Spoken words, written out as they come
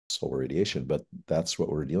solar radiation, but that's what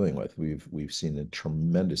we're dealing with. We've seen a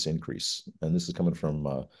tremendous increase, and this is coming from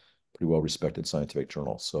a pretty well respected scientific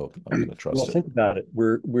journal, so I'm going to Well, trust it. think about it.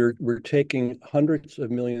 We're taking hundreds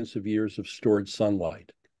of millions of years of stored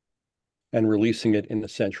sunlight and releasing it in a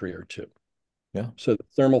century or two. Yeah. So the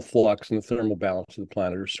thermal flux and the thermal balance of the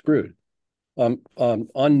planet are screwed.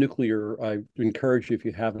 On nuclear, I encourage you, if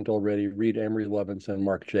you haven't already, read Amory Lovins and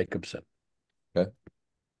Mark Jacobson Okay.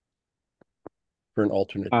 for an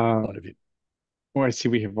alternate Uh, point of view. oh, I see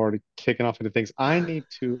we have already taken off into things. I need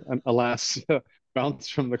to, alas, bounce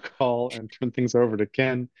from the call and turn things over to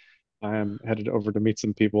Ken. I am headed over to meet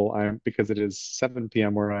some people. I am because it is 7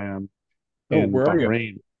 p.m. where I am Oh, in where are you?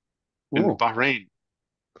 Bahrain. In Oh, Bahrain,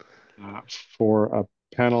 for a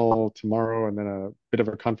panel tomorrow and then a bit of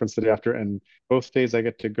a conference the day after. And both days I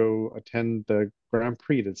get to go attend the Grand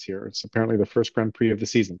Prix that's here. It's apparently the first Grand Prix of the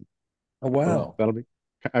season. oh So wow. that'll be.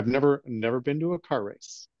 I've never been to a car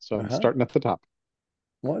race, so I'm Uh-huh. starting at the top.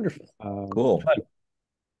 Wonderful. Um, Cool.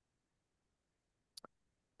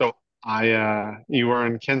 so you are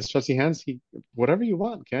in Ken's trusty hands. Whatever you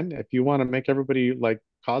want, Ken. If you want to make everybody like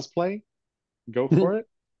cosplay, go for it.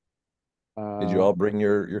 Did you Uh, all bring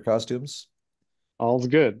your costumes? all's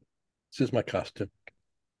good. This is my costume.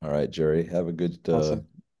 All right, Jerry, have a Awesome.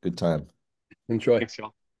 good time. Enjoy. Thanks,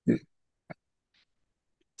 y'all.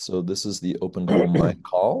 So this is the Open Goal Mind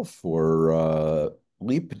call for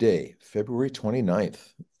Leap Day, February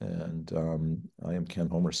 29th. And I am Ken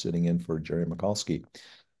Homer sitting in for Jerry Mikulski.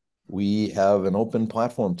 We have an open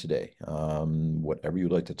platform today. Whatever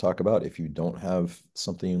you'd like to talk about. If you don't have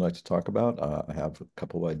something you'd like to talk about, I have a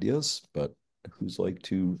couple of ideas, but who's like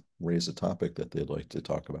to raise a topic that they'd like to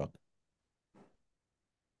talk about?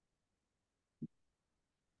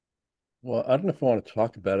 Well, I don't know if I want to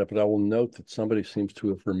talk about it, but I will note that somebody seems to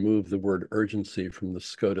have removed the word urgency from the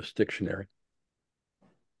SCOTUS dictionary.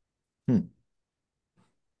 Hmm.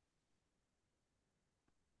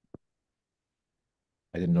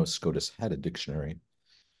 I didn't know SCOTUS had a dictionary.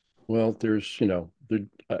 Well,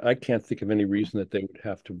 I can't think of any reason that they would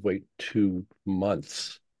have to wait 2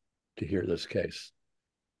 months to hear this case.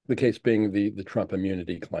 The case being the Trump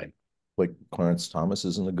immunity claim. Like Clarence Thomas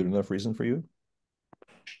isn't a good enough reason for you?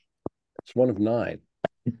 It's one of nine.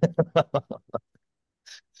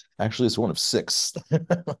 Actually, it's one of six.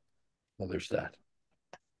 Well, there's that.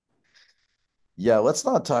 Yeah, let's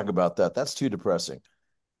not talk about that. That's too depressing.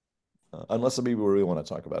 Unless some people really want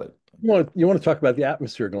to talk about it. You want to talk about the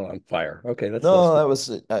atmosphere going on fire? Okay, that's less. No, that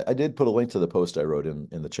was I did put a link to the post I wrote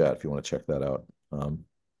in the chat if you want to check that out.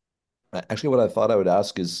 Actually, what I thought I would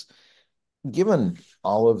ask is, given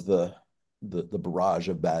all of the barrage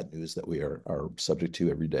of bad news that we are subject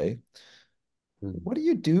to every day, what do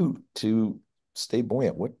you do to stay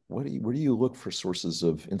buoyant? Where do you look for sources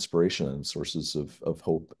of inspiration and sources of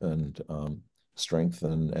hope and strength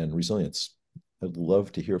and resilience? I'd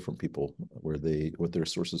love to hear from people what their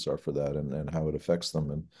sources are for that and how it affects them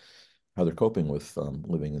and how they're coping with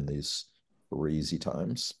living in these crazy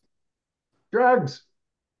times. Drugs,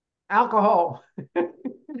 alcohol.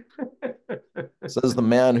 Says the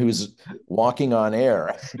man who's walking on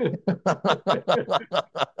air.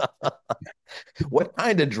 What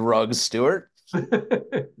kind of drugs, Stuart? I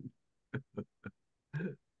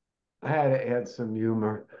had to add some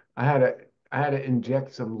humor. I had to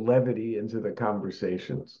inject some levity into the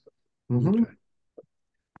conversations. Mhm.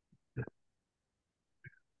 Okay.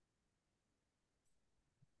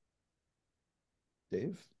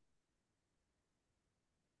 Dave,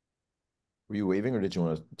 were you waving, or did you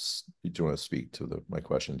want to speak to my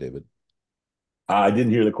question, David? I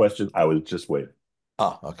didn't hear the question. I was just waiting.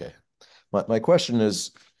 Ah, okay. My question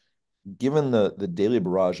is, given the daily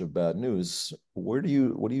barrage of bad news, what do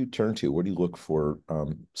you turn to? Where do you look for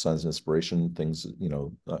signs of inspiration, things,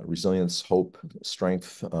 resilience, hope,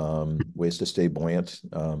 strength, ways to stay buoyant?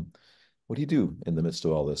 What do you do in the midst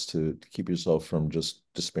of all this to keep yourself from just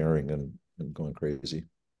despairing and going crazy?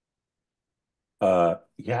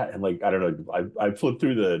 Yeah, and like I don't know, I flipped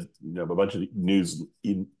through a bunch of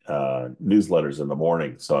newsletters in the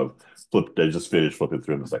morning. So I just finished flipping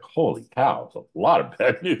through and it's like, holy cow, there's a lot of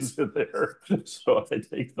bad news in there. So I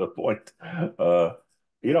take the point.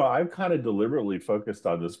 I've kind of deliberately focused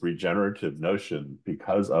on this regenerative notion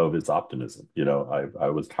because of its optimism. I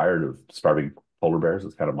was tired of starving polar bears.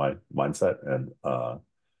 It's kind of my mindset. And I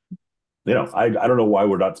don't know why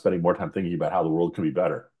we're not spending more time thinking about how the world can be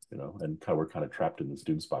better, and we're kind of trapped in this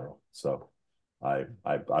doom spiral. So I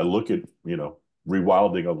look at,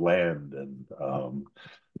 rewilding of land and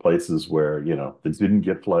places where, it didn't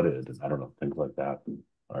get flooded, and I don't know, things like that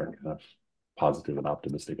are kind of positive and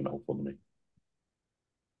optimistic and hopeful to me.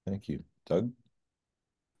 Thank you, Doug.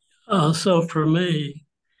 So for me,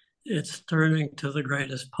 it's turning to the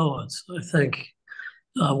greatest poets. I think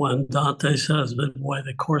when Dante says, midway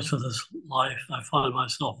the course of this life, I find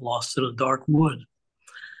myself lost in a dark wood.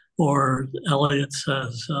 Or Eliot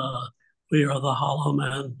says, we are the hollow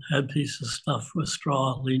man, headpieces stuffed with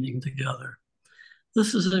straw leaning together.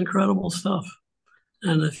 This is incredible stuff.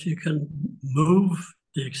 And if you can move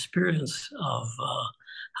the experience of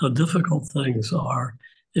how difficult things are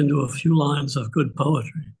into a few lines of good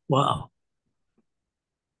poetry, wow.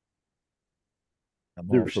 I'm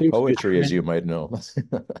all There for seems to be a poetry, as trend, you might know.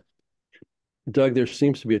 Doug, there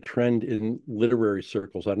seems to be a trend in literary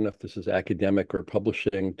circles. I don't know if this is academic or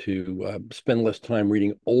publishing to spend less time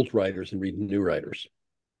reading old writers and read new writers.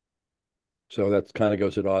 So that kind of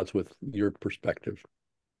goes at odds with your perspective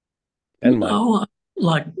and mine. Oh,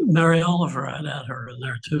 like Mary Oliver, I'd add her in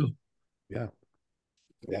there too. Yeah.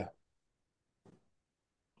 Yeah.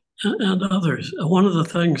 And others. One of the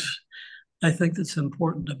things I think that's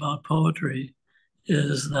important about poetry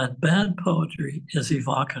is that bad poetry is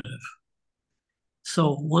evocative.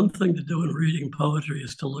 So one thing to do in reading poetry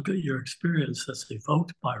is to look at your experience that's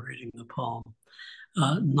evoked by reading the poem,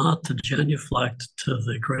 not to genuflect to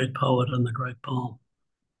the great poet and the great poem.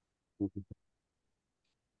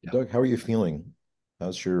 Yeah. Doug, how are you feeling?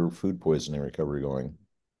 How's your food poisoning recovery going?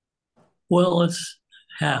 Well, it's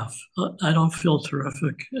half. I don't feel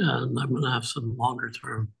terrific, and I'm going to have some longer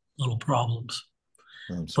term little problems.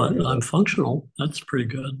 I'm sorry But to hear I'm that. functional. That's pretty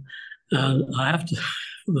good. And I have to,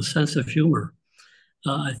 the sense of humor.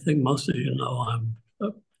 I think most of you know I'm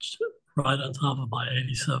right on top of my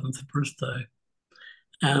 87th birthday,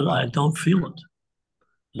 and Wow. I don't feel it.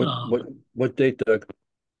 What date, Doug?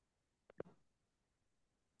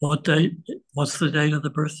 What date? What's the date of the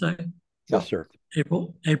birthday? Yes, sir.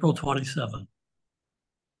 April 27.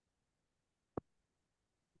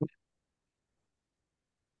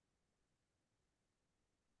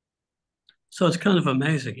 So it's kind of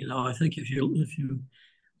amazing, you know. I think if you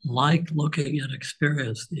like looking at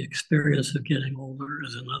experience, the experience of getting older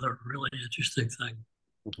is another really interesting thing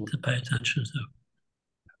to pay attention to.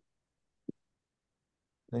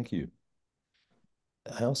 Thank you.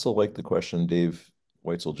 I also like the question Dave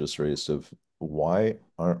Weitzel just raised of why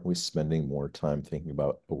aren't we spending more time thinking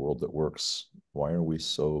about a world that works? Why are we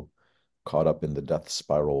so caught up in the death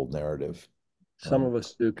spiral narrative? Some of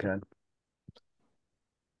us do, Ken.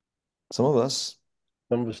 Some of us.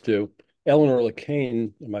 Some of us do. Eleanor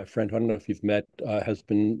LeCain, my friend, who I don't know if you've met, has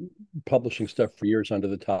been publishing stuff for years under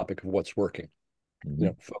the topic of what's working,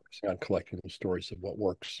 focusing on collecting the stories of what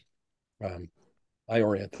works. I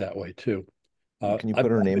orient that way too. Can you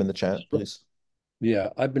put her name in the chat, please? Yeah,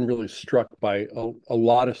 I've been really struck by a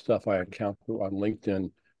lot of stuff I encounter on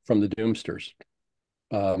LinkedIn from the doomsters,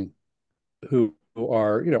 who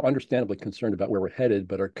are, understandably concerned about where we're headed,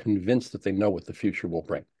 but are convinced that they know what the future will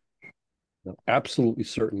bring. Absolutely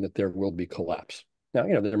certain that there will be collapse. Now,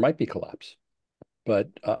 there might be collapse, but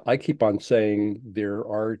I keep on saying there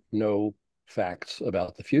are no facts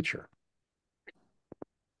about the future.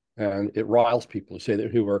 And it riles people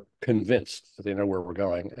who are convinced that they know where we're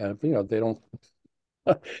going. And, they don't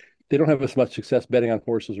they don't have as much success betting on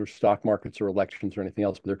horses or stock markets or elections or anything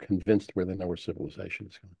else, but they're convinced where they know where civilization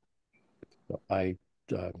is going.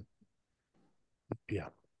 So yeah.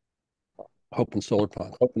 Hope in solar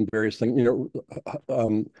panels, hope in various things,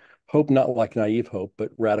 hope not like naive hope, but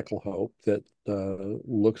radical hope that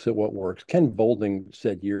looks at what works. Ken Boulding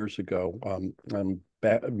said years ago, I'm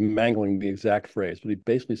mangling the exact phrase, but he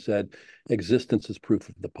basically said, existence is proof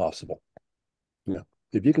of the possible.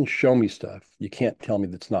 If you can show me stuff, you can't tell me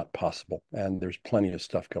that's not possible. And there's plenty of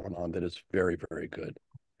stuff going on that is very, very good.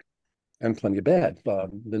 And plenty of bad. The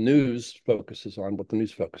news focuses on what the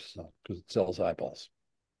news focuses on because it sells eyeballs.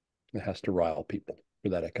 It has to rile people for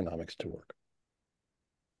that economics to work.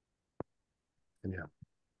 And yeah,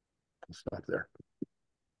 I'll stop there.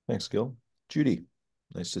 Thanks, Gil. Judy,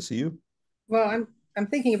 nice to see you. Well, I'm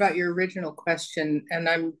thinking about your original question, and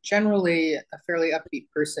I'm generally a fairly upbeat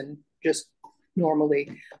person, just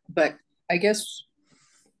normally. But I guess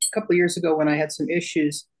a couple of years ago when I had some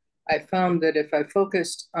issues, I found that if I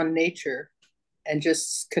focused on nature and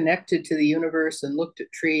just connected to the universe and looked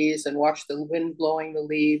at trees and watched the wind blowing the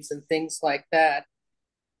leaves and things like that,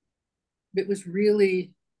 it was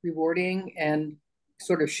really rewarding and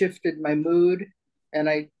sort of shifted my mood. And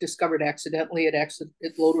I discovered accidentally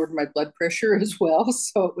it lowered my blood pressure as well.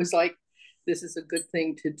 So it was like, this is a good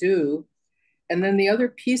thing to do. And then the other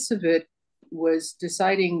piece of it was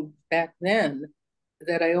deciding back then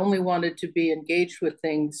that I only wanted to be engaged with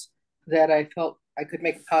things that I felt I could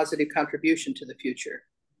make a positive contribution to the future.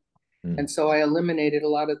 And so I eliminated a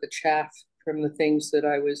lot of the chaff from the things that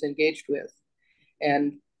I was engaged with.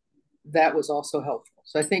 And that was also helpful.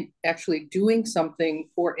 So I think actually doing something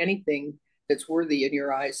for anything that's worthy in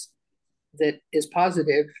your eyes that is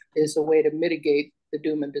positive is a way to mitigate the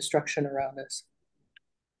doom and destruction around us.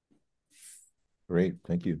 Great,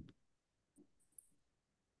 thank you.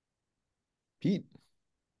 Pete.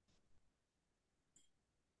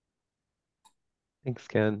 Thanks,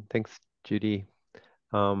 Ken. Thanks, Judy.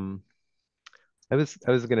 Um, I was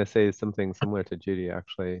going to say something similar to Judy,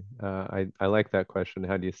 actually. I like that question.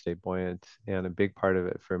 How do you stay buoyant? And a big part of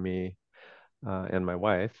it for me and my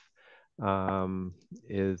wife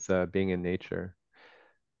is being in nature.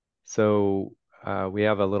 So we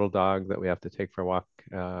have a little dog that we have to take for a walk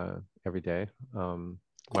every day.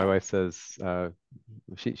 My wife says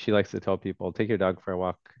she likes to tell people, take your dog for a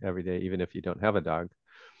walk every day, even if you don't have a dog.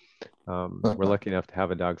 We're lucky enough to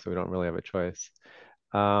have a dog, so we don't really have a choice.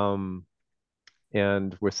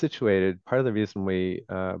 And we're situated, part of the reason we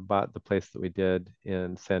bought the place that we did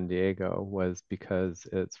in San Diego was because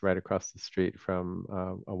it's right across the street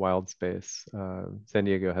from a wild space. San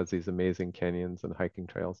Diego has these amazing canyons and hiking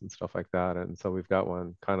trails and stuff like that. And so we've got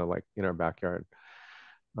one kind of like in our backyard.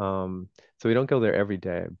 So we don't go there every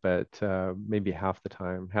day, but maybe half the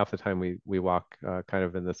time. Half the time we walk kind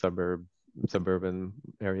of in the suburban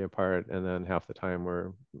area part, and then half the time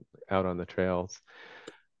we're out on the trails.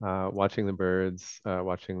 Watching the birds,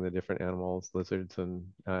 watching the different animals, lizards, and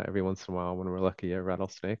every once in a while, when we're lucky, a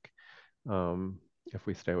rattlesnake, if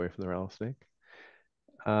we stay away from the rattlesnake.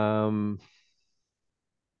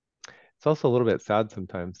 It's also a little bit sad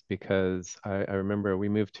sometimes because I remember we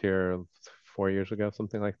moved here 4 years ago,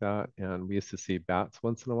 something like that, and we used to see bats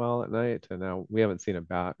once in a while at night, and now we haven't seen a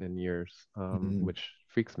bat in years, which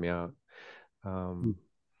freaks me out.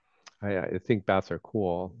 I think bats are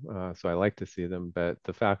cool, so I like to see them, but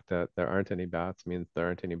the fact that there aren't any bats means there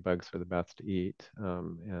aren't any bugs for the bats to eat,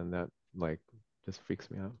 and that like just freaks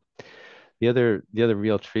me out. The other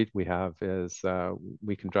real treat we have is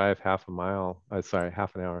we can drive half a mile, sorry,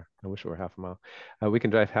 half an hour. I wish it were half a mile. We can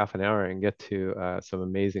drive half an hour and get to some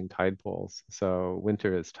amazing tide pools. So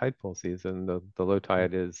winter is tide pool season. The low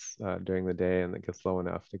tide is during the day, and it gets low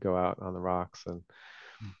enough to go out on the rocks and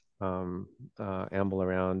amble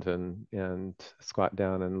around and squat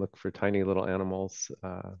down and look for tiny little animals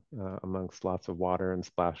amongst lots of water and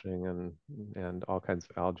splashing and all kinds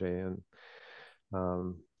of algae, and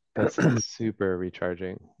that's super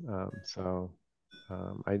recharging.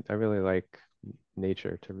 I really like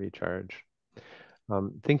nature to recharge.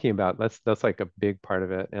 Thinking about that's like a big part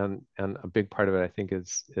of it, and a big part of it I think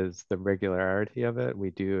is the regularity of it.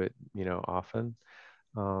 We do it, often.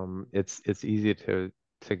 It's easy to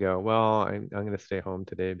go, well, I'm going to stay home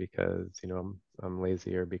today because I'm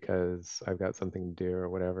lazy, or because I've got something to do or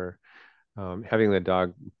whatever. Having the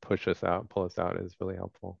dog pull us out is really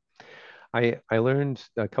helpful. I learned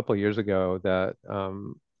a couple of years ago that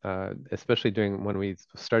especially when we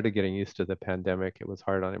started getting used to the pandemic, it was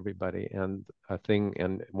hard on everybody, and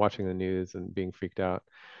watching the news and being freaked out.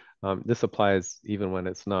 This applies even when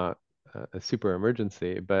it's not a super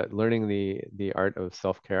emergency, but learning the art of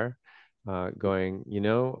self-care, going,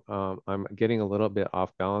 I'm getting a little bit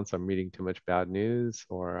off balance. I'm reading too much bad news,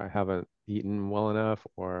 or I haven't eaten well enough,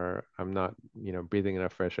 or I'm not, breathing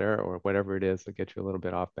enough fresh air, or whatever it is that gets you a little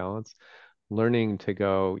bit off balance. Learning to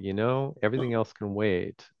go, everything else can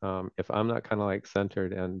wait. If I'm not kind of like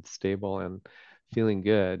centered and stable and feeling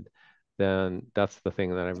good, then that's the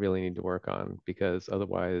thing that I really need to work on, because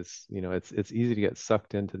otherwise, it's easy to get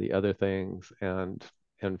sucked into the other things and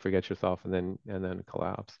forget yourself and then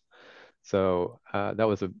collapse. So that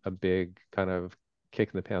was a big kind of kick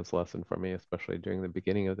in the pants lesson for me, especially during the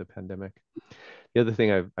beginning of the pandemic. The other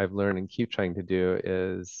thing I've learned and keep trying to do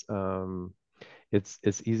is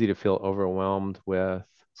it's easy to feel overwhelmed with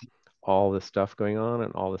all the stuff going on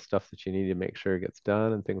and all the stuff that you need to make sure it gets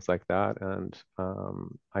done and things like that. And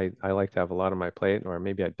I like to have a lot on my plate, or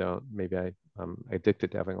maybe I don't. Maybe I'm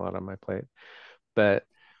addicted to having a lot on my plate. But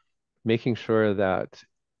making sure that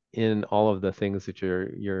in all of the things that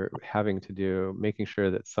you're having to do, making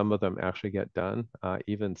sure that some of them actually get done,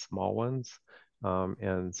 even small ones,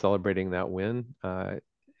 and celebrating that win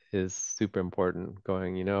is super important.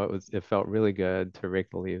 Going, it felt really good to rake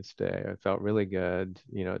the leaves today. It felt really good,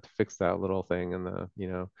 to fix that little thing in the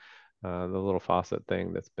little faucet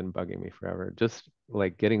thing that's been bugging me forever. Just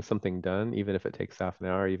like getting something done, even if it takes half an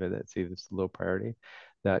hour, even if it's low priority,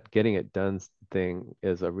 that getting it done thing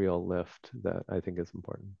is a real lift that I think is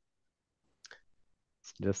important.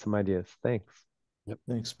 Just some ideas. Thanks. Yep.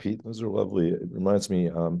 Thanks, Pete. Those are lovely. It reminds me,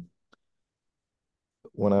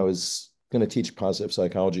 when I was going to teach positive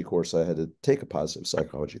psychology course, I had to take a positive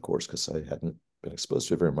psychology course because I hadn't been exposed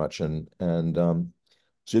to it very much. And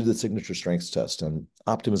so did the signature strengths test, and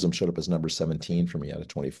optimism showed up as number 17 for me out of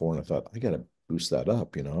 24. And I thought, I got to boost that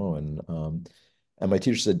up, and my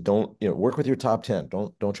teacher said, don't, work with your top 10.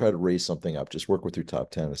 Don't try to raise something up. Just work with your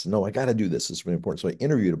top 10. I said, no, I got to do this. It's really important. So I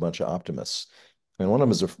interviewed a bunch of optimists. And one of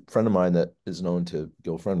them is a friend of mine that is known to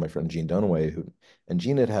Gil Friend, my friend Gene Dunaway, and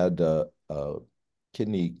Gene had liver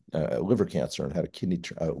cancer and had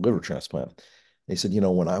a liver transplant. And he said,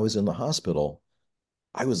 when I was in the hospital,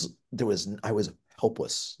 I was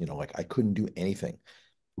helpless, like I couldn't do anything.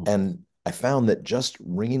 And I found that just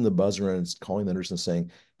ringing the buzzer and calling the nurse and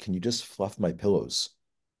saying, can you just fluff my pillows,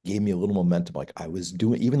 gave me a little momentum. Like I was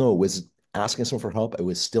doing, even though it was asking someone for help, it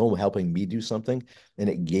was still helping me do something. And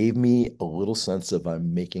it gave me a little sense of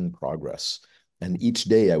I'm making progress. And each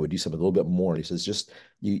day I would do something a little bit more. And he says, just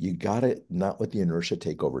you gotta not let the inertia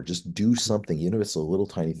take over. Just do something, even if it's a little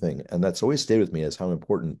tiny thing. And that's always stayed with me as how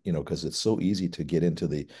important, because it's so easy to get into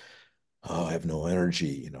the I have no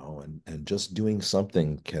energy, and just doing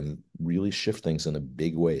something can really shift things in a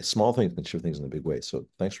big way. Small things can shift things in a big way. So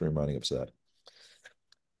thanks for reminding us of that.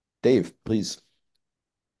 Dave, please.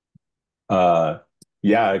 Yeah,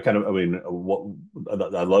 I mean, I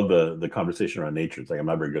love the conversation around nature. It's like I'm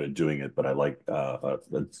not very good at doing it, but I like the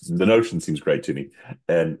notion seems great to me.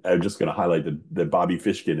 And I'm just going to highlight that Bobby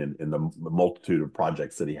Fishkin in the multitude of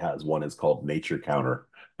projects that he has. One is called Nature Counter,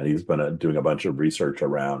 and he's been doing a bunch of research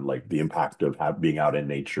around like the impact of being out in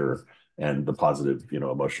nature and the positive,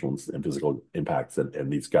 emotional and physical impacts.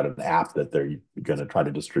 And he's got an app that they're going to try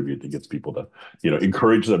to distribute that gets people to,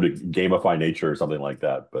 encourage them to gamify nature or something like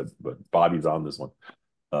that. But Bobby's on this one.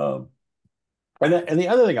 Um, and the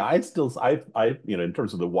other thing in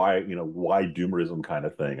terms of the why doomerism kind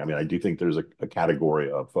of thing. I mean, I do think there's a category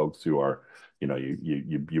of folks who are,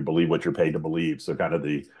 you believe what you're paid to believe. So kind of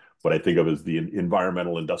what I think of as the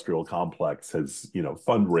environmental industrial complex has,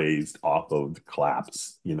 fundraised off of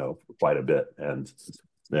collapse, quite a bit and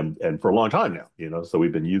for a long time now, so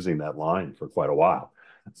we've been using that line for quite a while.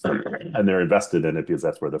 And they're invested in it because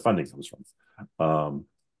that's where the funding comes from.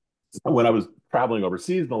 When I was traveling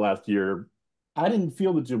overseas in the last year, I didn't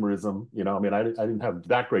feel the doomerism. I mean, I didn't have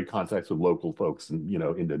that great contacts with local folks in,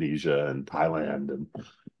 Indonesia and Thailand,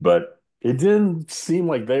 but it didn't seem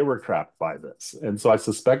like they were trapped by this. And so I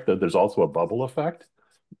suspect that there's also a bubble effect.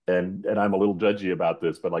 And I'm a little judgy about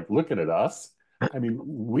this, but like looking at us, I mean,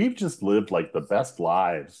 we've just lived like the best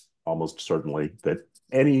lives, almost certainly, that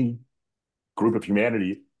any group of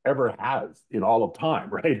humanity ever has in all of time,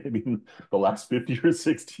 right? I mean, the last 50 or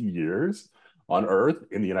 60 years on Earth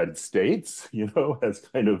in the United States, has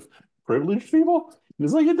kind of privileged people.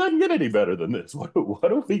 It's like, it doesn't get any better than this. What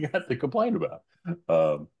do we got to complain about?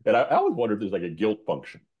 And I always wonder if there's like a guilt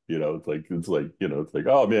function. It's like,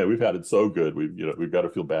 oh man, we've had it so good. We've got to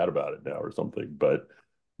feel bad about it now or something. But,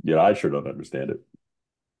 I sure don't understand it.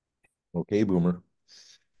 Okay, boomer.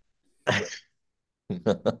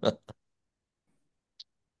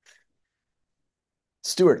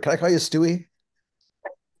 Stuart, can I call you Stewie?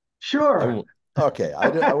 Sure. Okay.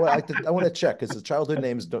 I want to check because the childhood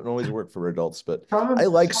names don't always work for adults, but I Some,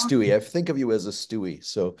 like some, Stewie. I think of you as a Stewie.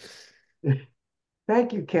 So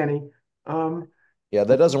thank you, Kenny. Um, yeah,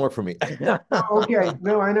 that doesn't work for me. okay,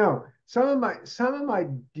 no, I know. Some of my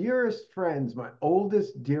dearest friends, my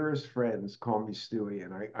oldest, dearest friends call me Stewie,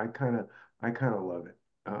 and I kind of love it.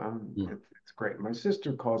 It's great. My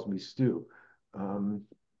sister calls me Stu. Um,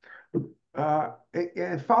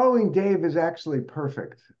 and following Dave is actually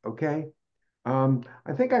perfect. Okay.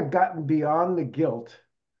 I think I've gotten beyond the guilt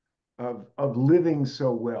of living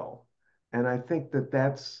so well, and I think that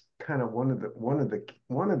that's kind of one of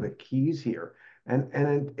the keys here.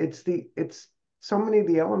 And it's so many of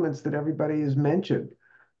the elements that everybody has mentioned.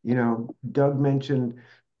 Doug mentioned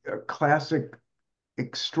classic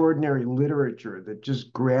extraordinary literature that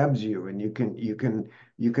just grabs you and you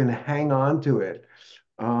can hang on to it.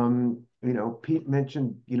 Pete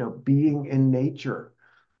mentioned, being in nature.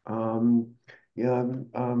 Um,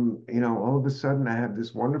 all of a sudden I have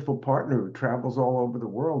this wonderful partner who travels all over the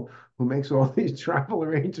world, who makes all these travel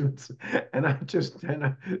arrangements, and I just kind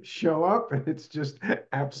of show up, and it's just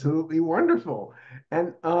absolutely wonderful.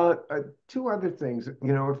 And two other things,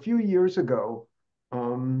 a few years ago,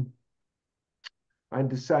 I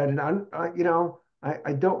decided I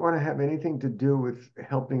don't want to have anything to do with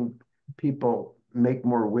helping people make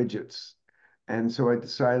more widgets. And so I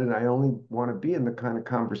decided I only want to be in the kind of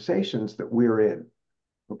conversations that we're in.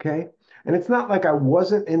 Okay. And it's not like I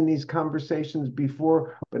wasn't in these conversations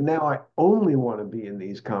before, but now I only want to be in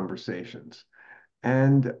these conversations.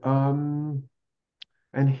 And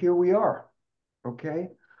And here we are, okay?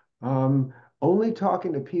 Only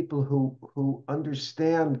talking to people who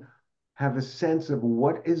understand, have a sense of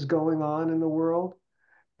what is going on in the world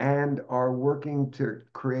and are working to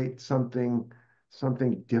create something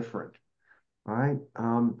different, right?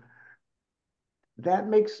 That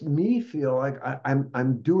makes me feel like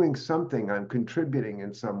I'm doing something, I'm contributing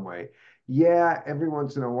in some way. Yeah, every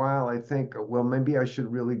once in a while I think, well, maybe I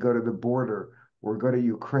should really go to the border or go to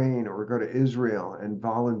Ukraine or go to Israel and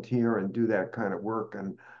volunteer and do that kind of work.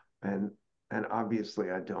 And and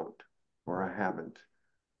obviously I don't, or I haven't.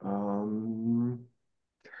 Um,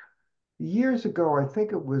 Years ago, I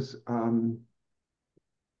think it was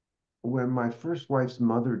when my first wife's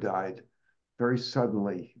mother died very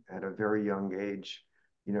suddenly at a very young age,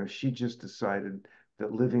 she just decided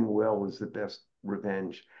that living well was the best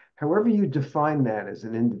revenge. However, you define that as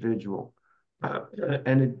an individual,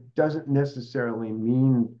 and it doesn't necessarily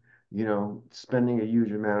mean, spending a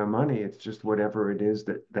huge amount of money. It's just whatever it is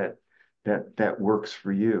that works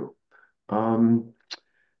for you. Um,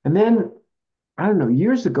 and then I don't know,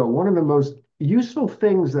 years ago, one of the most useful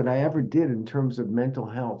things that I ever did in terms of mental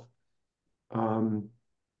health um,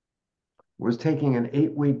 was taking an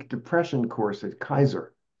 8-week depression course at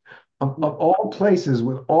Kaiser. Of all places,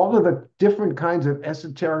 with all of the different kinds of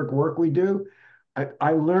esoteric work we do,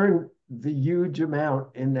 I learned the huge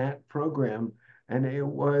amount in that program. And it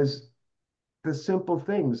was the simple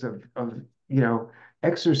things of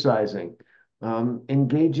exercising,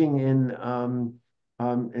 engaging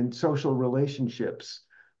in social relationships,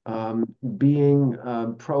 being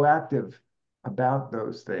proactive about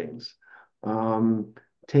those things, um,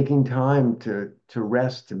 taking time to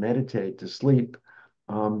rest, to meditate, to sleep.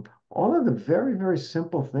 All of the very, very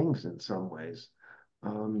simple things in some ways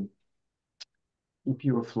um, keep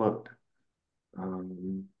you afloat.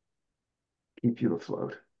 Um, keep you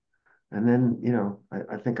afloat. And then,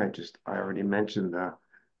 I think I already mentioned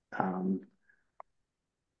um,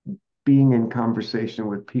 being in conversation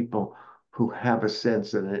with people who have a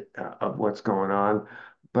sense of what's going on.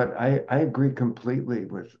 But I agree completely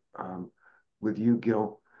with you,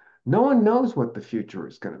 Gil. No one knows what the future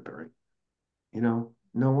is going to bring. No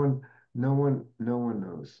one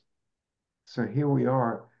knows. So here we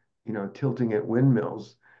are, tilting at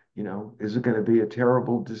windmills. Is it going to be a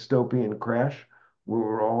terrible dystopian crash where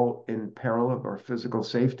we're all in peril of our physical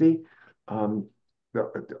safety? Um,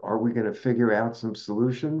 are we going to figure out some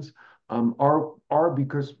solutions?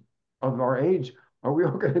 Because of our age, are we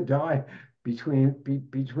all going to die between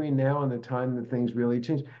now and the time that things really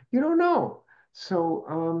change? You don't know. So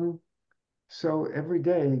every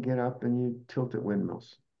day you get up and you tilt at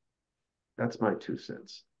windmills. That's my 2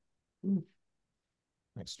 cents.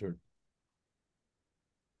 Thanks, Stuart.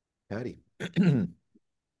 Patty. Thank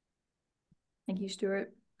you,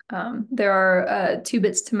 Stuart. There are 2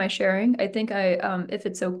 bits to my sharing. I think if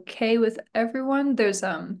it's okay with everyone, there's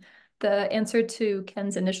the answer to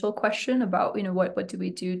Ken's initial question about, what do we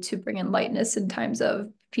do to bring in lightness in times of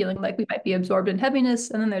feeling like we might be absorbed in heaviness.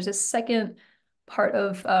 And then there's a second part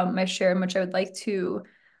of my share in which I would like to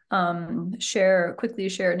quickly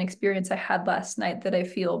share an experience I had last night that I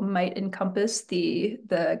feel might encompass the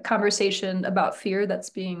conversation about fear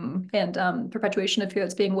and perpetuation of fear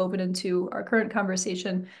that's being woven into our current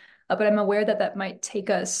conversation. But I'm aware that might take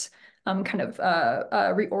us kind of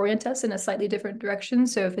reorient us in a slightly different direction.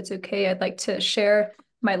 So if it's okay, I'd like to share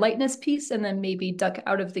my lightness piece and then maybe duck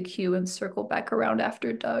out of the queue and circle back around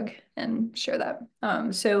after Doug and share that.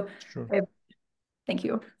 Sure. Thank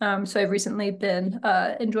you. So I've recently been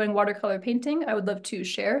enjoying watercolor painting. I would love to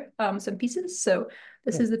share some pieces. So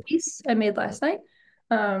this is the piece I made last night.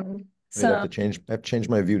 I'd have to change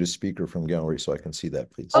my view to speaker from gallery so I can see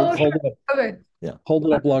that, please. Oh, Hold sure. it up. Okay. Yeah. Hold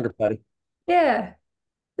it up longer, Patty. Yeah.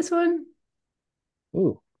 This one.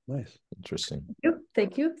 Ooh, nice. Interesting.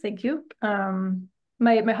 Thank you. Thank you.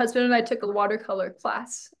 My husband and I took a watercolor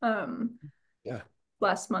class Yeah.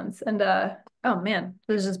 last month, and oh man,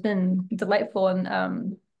 this has been delightful. And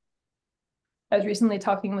I was recently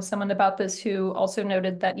talking with someone about this who also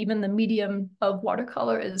noted that even the medium of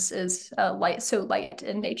watercolor is light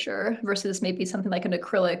in nature versus maybe something like an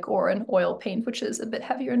acrylic or an oil paint, which is a bit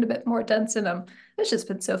heavier and a bit more dense. And it's just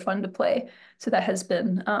been so fun to play. So that has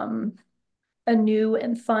been a new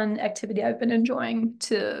and fun activity I've been enjoying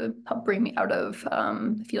to help bring me out of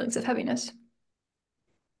feelings of heaviness.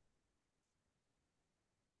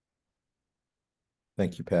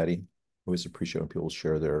 Thank you, Patty. Always appreciate when people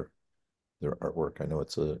share their artwork. I know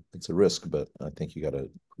it's a risk, but I think you got a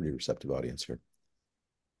pretty receptive audience here.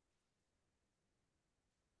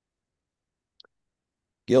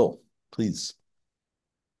 Gil, please.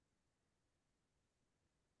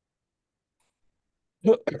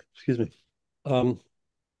 Excuse me. So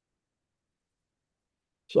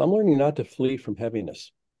I'm learning not to flee from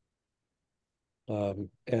heaviness.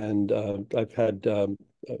 And I've had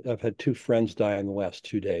two friends die in the last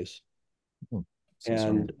 2 days, Oh, so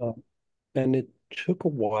sorry. And it took a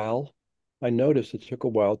while. I noticed it took a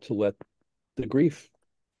while to let the grief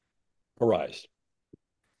arise.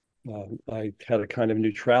 I had a kind of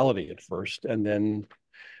neutrality at first, and then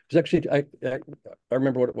it was actually I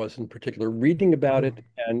remember what it was in particular. Reading about it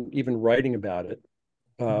and even writing about it,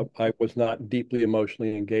 I was not deeply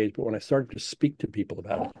emotionally engaged. But when I started to speak to people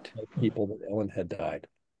about it, to tell people that Ellen had died,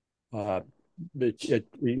 uh,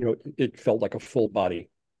 it felt like a full body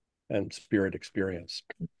and spirit experience.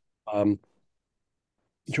 Um,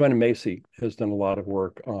 Joanna Macy has done a lot of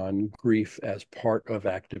work on grief as part of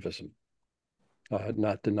activism,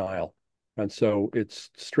 not denial. And so it's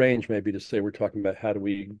strange maybe to say we're talking about how to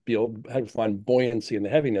find buoyancy in the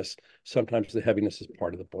heaviness. Sometimes the heaviness is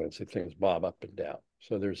part of the buoyancy. Things bob up and down.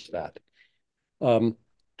 So there's that. Um,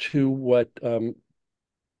 to what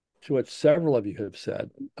several of you have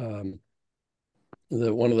said, one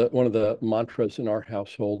of the mantras in our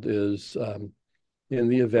household is in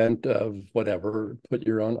the event of whatever, put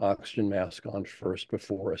your own oxygen mask on first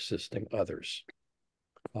before assisting others.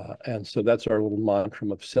 And so that's our little mantra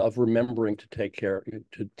of remembering to take care,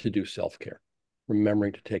 to do self-care,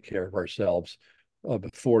 remembering to take care of ourselves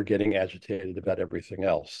before getting agitated about everything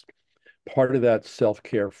else. Part of that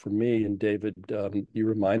self-care for me, and David, you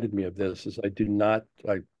reminded me of this, is I do my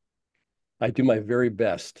very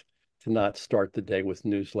best to not start the day with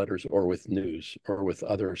newsletters or with news or with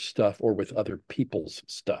other stuff or with other people's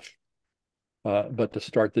stuff, but to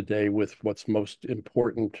start the day with what's most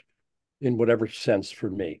important in whatever sense for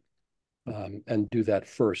me, and do that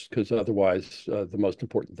first, because otherwise the most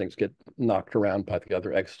important things get knocked around by the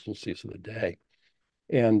other exigencies of the day.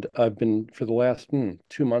 And I've been, for the last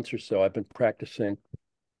 2 months or so, I've been practicing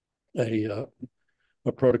a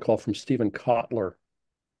protocol from Stephen Kotler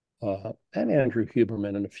and Andrew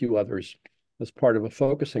Huberman and a few others as part of a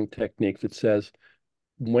focusing technique that says,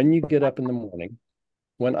 when you get up in the morning,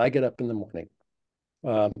 when I get up in the morning,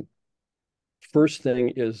 um, first thing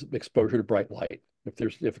is exposure to bright light. If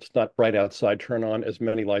it's not bright outside, turn on as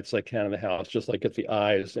many lights as I can in the house, just like get the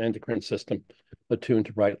eyes, endocrine system attuned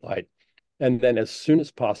to bright light. And then as soon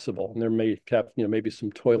as possible, and there may have, maybe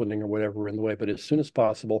some toileting or whatever in the way, but as soon as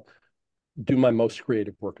possible, do my most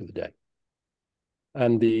creative work of the day.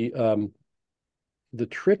 And the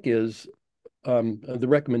trick is, the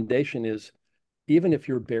recommendation is, even if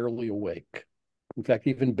you're barely awake, in fact,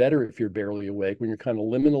 even better if you're barely awake, when you're kind of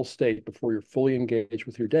liminal state before you're fully engaged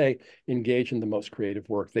with your day, engage in the most creative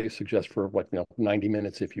work. They suggest for 90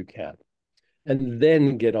 minutes if you can, and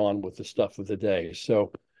then get on with the stuff of the day.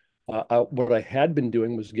 So what I had been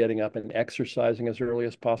doing was getting up and exercising as early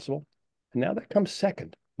as possible. And now that comes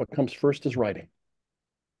second. What comes first is writing.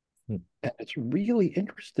 And it's really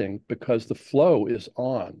interesting because the flow is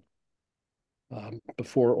on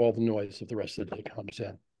before all the noise of the rest of the day comes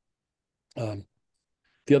in.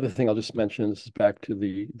 The other thing I'll just mention, this is back to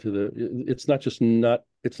it's not just not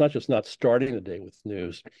starting the day with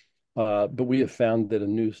news, but we have found that a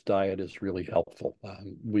news diet is really helpful.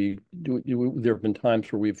 There have been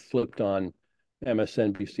times where we've flipped on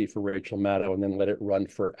MSNBC for Rachel Maddow and then let it run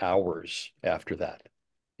for hours after that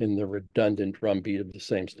in the redundant drumbeat of the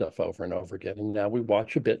same stuff over and over again. And now we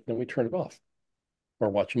watch a bit and then we turn it off, or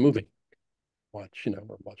watch a movie, or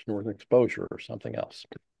watch Northern Exposure or something else.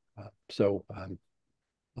 The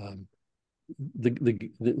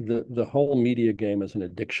whole media game is an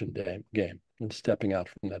addiction game, and stepping out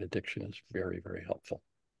from that addiction is very, very helpful.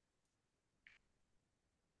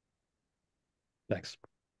 Thanks.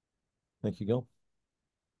 Thank you, Gil.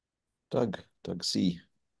 Doug C.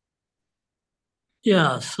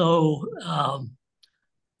 Yeah, so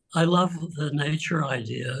I love the nature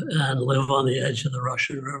idea and live on the edge of the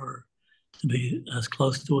Russian River to be as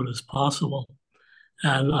close to it as possible.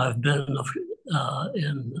 And I've been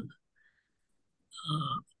in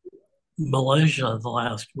Malaysia the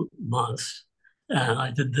last months, and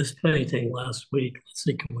I did this painting last week. Let's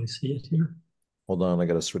see, can we see it here? Hold on, I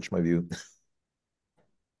got to switch my view.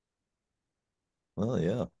 Oh,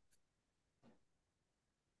 yeah.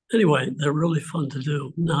 Anyway, they're really fun to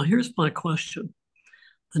do. Now, here's my question.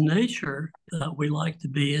 The nature that we like to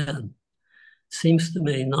be in seems to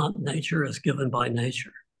me not nature as given by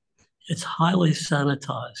nature. It's highly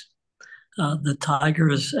sanitized. The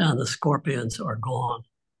tigers and the scorpions are gone.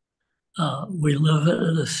 We live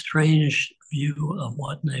in a strange view of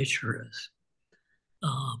what nature is.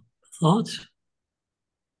 Thoughts?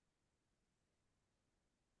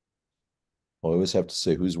 Well, I always have to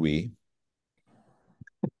say, who's we?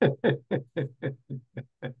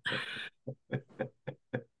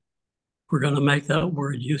 We're going to make that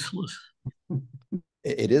word useless.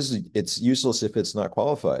 It's useless if it's not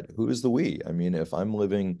qualified. Who is the we? I mean, if I'm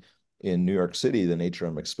living in New York City, the nature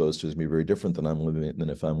I'm exposed to is going to be very different than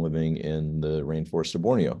if I'm living in the rainforest of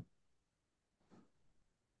Borneo.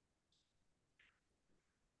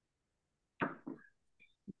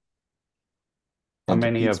 How And to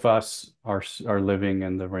many Pete's of us are living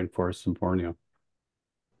in the rainforest of Borneo?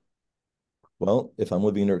 Well, if I'm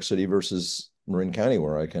living in New York City versus Marin County,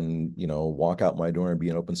 where I can, walk out my door and be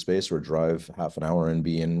in open space or drive half an hour and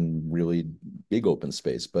be in really big open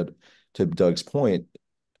space. But to Doug's point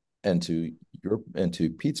and to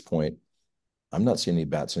Pete's point, I'm not seeing any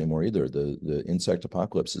bats anymore either. The insect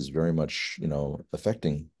apocalypse is very much,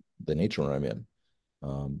 affecting the nature I'm in.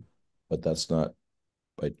 But that's not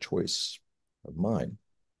by choice of mine.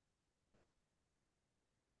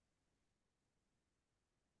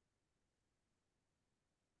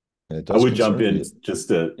 And it I does would jump concern in me. just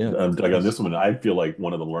to, Yeah. Doug, on Yes. this one. I feel like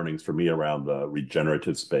one of the learnings for me around the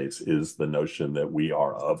regenerative space is the notion that we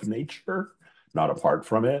are of nature, not apart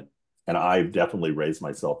from it. And I've definitely raised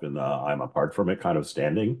myself in the I'm apart from it kind of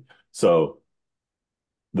standing. So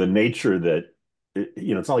the nature that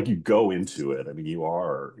it's not like you go into it. I mean, you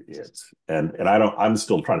are it, and I'm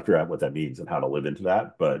still trying to figure out what that means and how to live into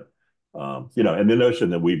that. But and the notion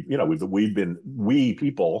that we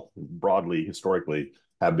people broadly historically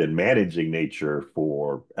have been managing nature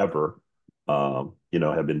forever.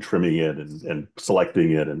 Have been trimming it and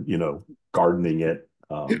selecting it and gardening it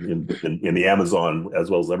in the Amazon as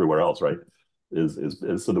well as everywhere else, right? Is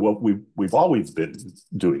so that what we've always been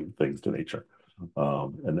doing things to nature.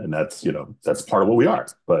 And that's part of what we are.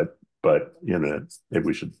 But maybe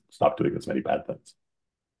we should stop doing as many bad things.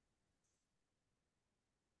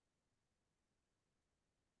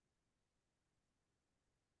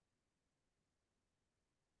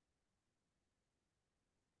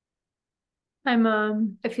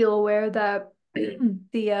 I feel aware that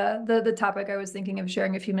the topic I was thinking of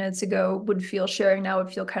sharing a few minutes ago sharing now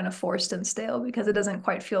would feel kind of forced and stale because it doesn't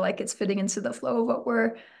quite feel like it's fitting into the flow of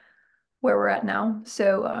where we're at now.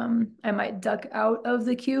 So I might duck out of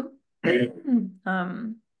the queue.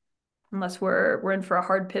 Unless we're in for a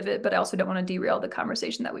hard pivot, but I also don't want to derail the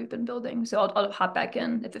conversation that we've been building. So I'll hop back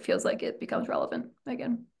in if it feels like it becomes relevant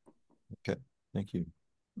again. Okay. Thank you.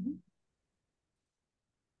 Mhm.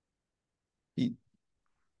 Pete.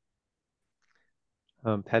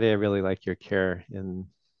 Patty, I really like your care in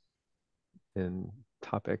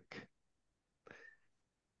topic.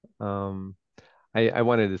 I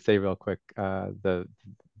wanted to say real quick, the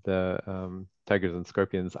tigers and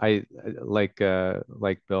scorpions. Like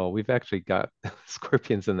Bill, we've actually got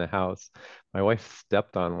scorpions in the house. My wife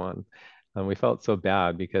stepped on one, and we felt so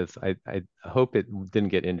bad because I hope it didn't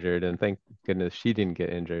get injured, and thank goodness she didn't get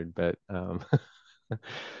injured. But in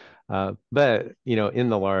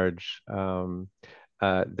the large,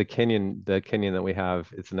 the canyon that we have,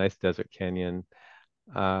 it's a nice desert canyon.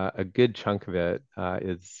 A good chunk of it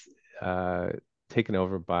is taken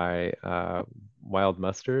over by wild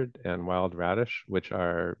mustard and wild radish, which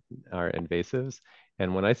are invasives.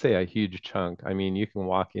 And when I say a huge chunk, I mean you can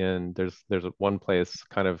walk in. There's one place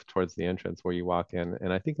kind of towards the entrance where you walk in,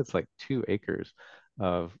 and I think it's like 2 acres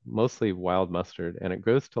of mostly wild mustard, and it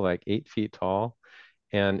grows to like 8 feet tall,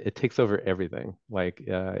 and it takes over everything. Like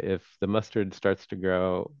if the mustard starts to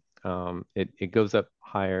grow, it goes up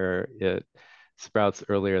higher. It sprouts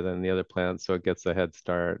earlier than the other plants, so it gets a head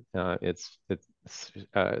start. It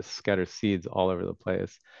scatters seeds all over the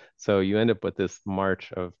place. So you end up with this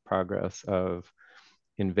march of progress of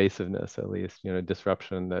invasiveness, at least,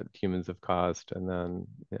 disruption that humans have caused, and then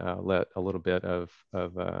let a little bit of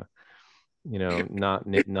not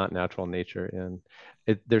natural nature in.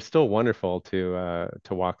 They're still wonderful to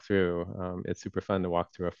walk through. It's super fun to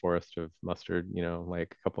walk through a forest of mustard,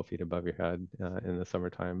 like a couple feet above your head in the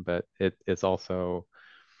summertime. But it's also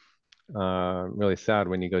really sad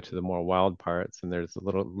when you go to the more wild parts and there's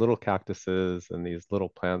little cactuses and these little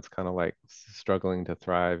plants kind of like struggling to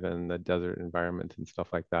thrive in the desert environment and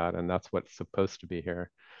stuff like that. And that's what's supposed to be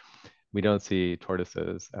here. We don't see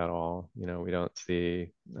tortoises at all. We don't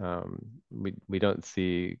see we don't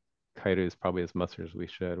see coyotes probably as much as we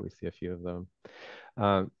should. We see a few of them.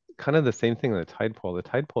 Kind of the same thing in the tide pool. The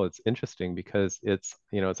tide pool, it's interesting because it's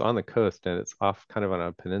on the coast and it's off kind of on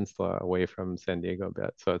a peninsula away from San Diego a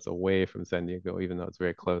bit. So it's away from San Diego, even though it's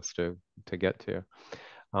very close to get to.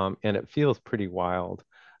 And it feels pretty wild.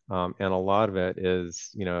 And a lot of it is,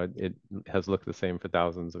 it has looked the same for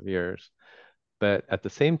thousands of years. But at the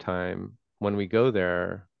same time, when we go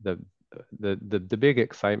there, the big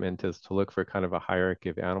excitement is to look for kind of a hierarchy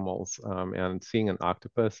of animals, and seeing an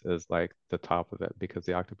octopus is like the top of it because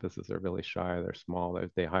the octopuses are really shy, they're small,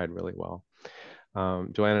 they hide really well.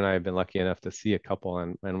 Joanne and I have been lucky enough to see a couple,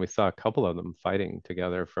 and we saw a couple of them fighting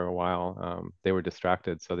together for a while. They were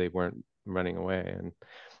distracted, so they weren't running away, and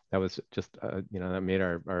that was just that made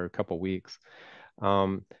our couple weeks.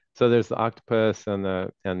 So there's the octopus and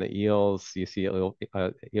the eels. You see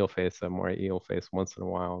eel face, a moray eel face once in a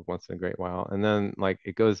while, once in a great while, and then like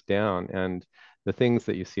it goes down. And the things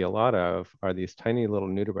that you see a lot of are these tiny little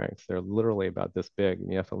nudibranchs. They're literally about this big,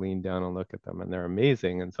 and you have to lean down and look at them, and they're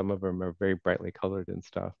amazing. And some of them are very brightly colored and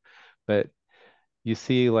stuff. But you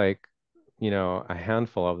see like a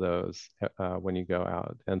handful of those when you go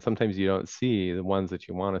out, and sometimes you don't see the ones that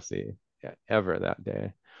you want to see ever that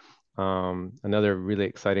day. Another really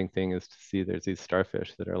exciting thing is to see there's these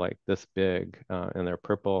starfish that are like this big, and they're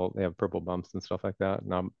purple. They have purple bumps and stuff like that,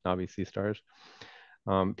 knobby sea stars.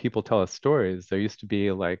 People tell us stories. There used to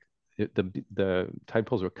be like the tide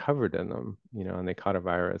pools were covered in them, and they caught a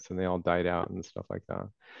virus and they all died out and stuff like that.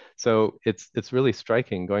 So it's really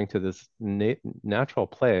striking going to this natural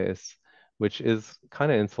place, which is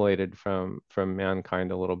kind of insulated from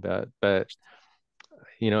mankind a little bit, but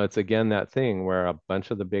it's again that thing where a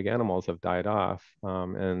bunch of the big animals have died off,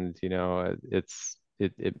 and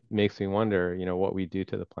it makes me wonder, what we do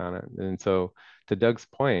to the planet. And so, to Doug's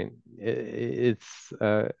point, it's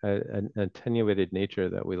an attenuated nature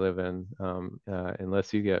that we live in,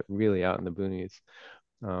 unless you get really out in the boonies,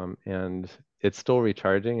 and it's still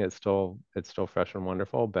recharging. It's still fresh and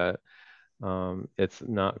wonderful, but it's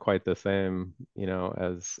not quite the same,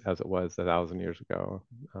 as it was 1,000 years ago.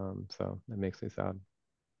 So it makes me sad.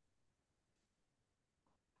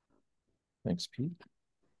 Thanks, Pete.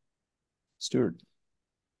 Stuart.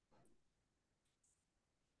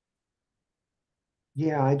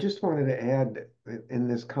 Yeah, I just wanted to add in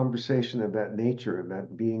this conversation about nature,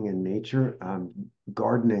 about being in nature,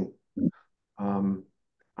 gardening. Um,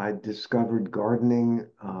 I discovered gardening,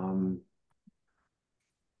 you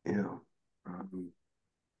know, um,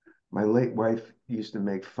 my late wife used to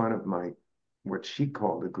make fun of what she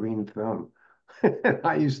called a green thumb. And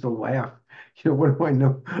I used to laugh. What do I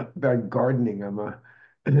know about gardening? I'm a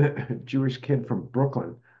Jewish kid from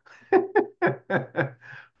Brooklyn.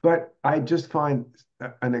 But I just find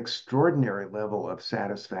an extraordinary level of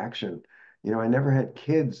satisfaction. I never had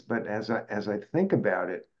kids, but as I think about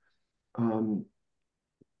it, um,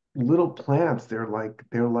 little plants, they're like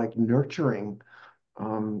nurturing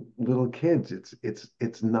little kids.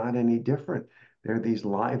 It's not any different. They're these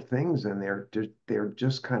live things, and they're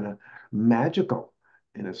just kind of magical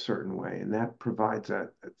in a certain way, and that provides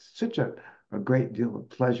such a great deal of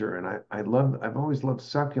pleasure. And I've always loved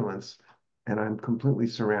succulents, and I'm completely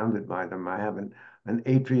surrounded by them. I have an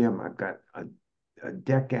atrium. I've got a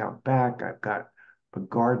deck out back. I've got a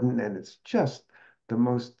garden, and it's just the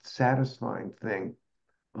most satisfying thing.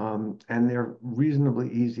 And they're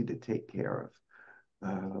reasonably easy to take care of.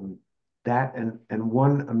 Um, that and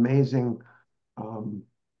one amazing, um,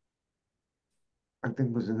 I think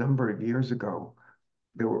it was a number of years ago,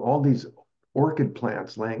 there were all these orchid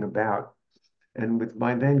plants laying about. And with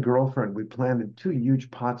my then girlfriend, we planted two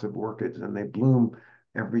huge pots of orchids, and they bloom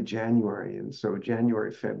every January. And so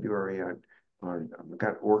January, February, I've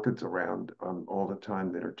got orchids around all the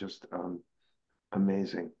time that are just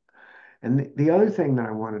amazing. And the other thing that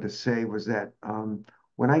I wanted to say was that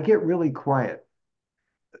when I get really quiet,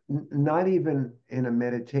 not even in a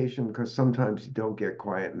meditation, because sometimes you don't get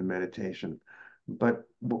quiet in a meditation. But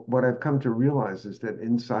what I've come to realize is that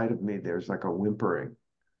inside of me, there's like a whimpering.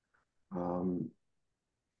 Um,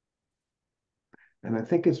 and I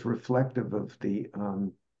think it's reflective of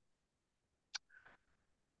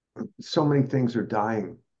so many things are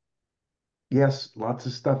dying. Yes, lots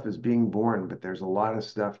of stuff is being born, but there's a lot of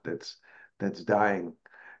stuff that's dying.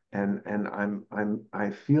 And I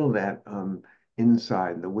feel that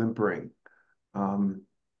inside, the whimpering. Um,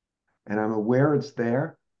 and I'm aware it's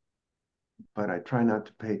there, but I try not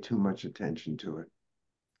to pay too much attention to it.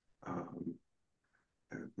 Um,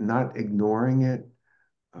 Not ignoring it,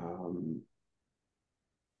 um,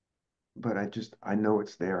 but I know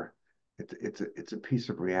it's there. It's a piece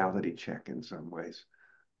of reality check in some ways,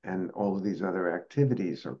 and all of these other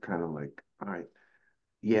activities are kind of like, all right,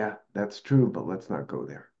 yeah, that's true, but let's not go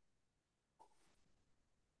there.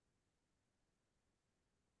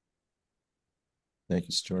 Thank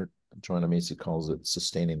you, Stuart. Joanna Macy calls it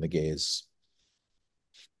sustaining the gaze.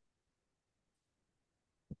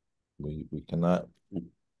 We cannot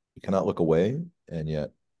look away, and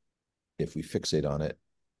yet if we fixate on it,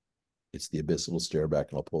 it's the abyss that'll stare back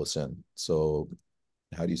and it'll pull us in. So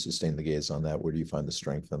how do you sustain the gaze on that? Where do you find the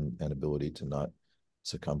strength and ability to not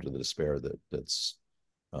succumb to the despair that's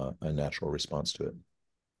a natural response to it?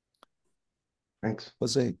 Thanks.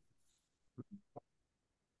 Jose.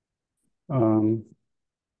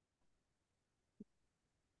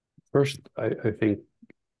 First, I think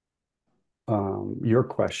your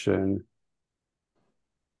question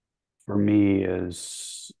for me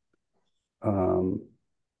is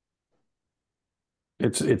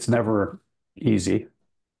it's never easy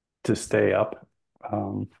to stay up.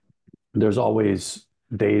 There's always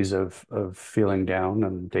days of feeling down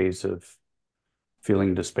and days of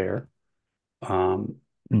feeling despair.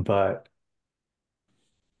 But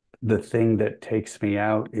the thing that takes me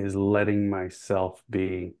out is letting myself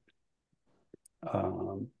be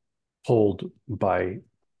pulled by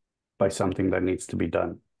something that needs to be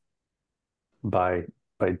done, by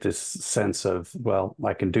this sense of, well,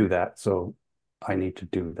 I can do that, so I need to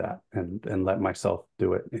do that and let myself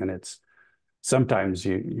do it. And it's sometimes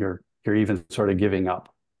you're even sort of giving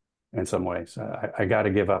up in some ways. I got to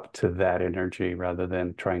give up to that energy rather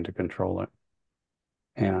than trying to control it.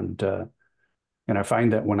 And I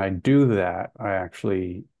find that when I do that, I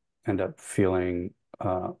actually end up feeling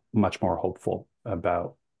much more hopeful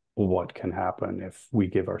about what can happen if we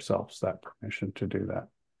give ourselves that permission to do that.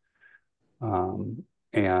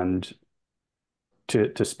 And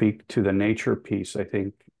to speak to the nature piece, I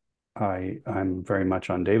think I'm very much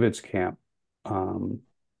on David's camp.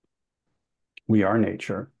 We are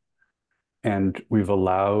nature, and we've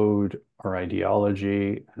allowed our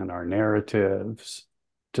ideology and our narratives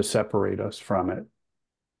to separate us from it.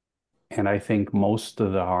 And I think most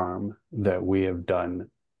of the harm that we have done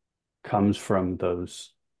comes from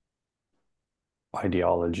those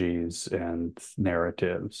ideologies and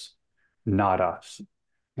narratives, not us.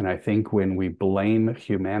 And I think when we blame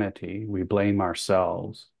humanity, we blame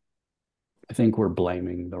ourselves, I think we're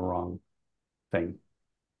blaming the wrong thing.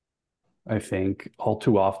 I think all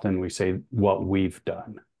too often we say what we've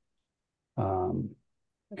done.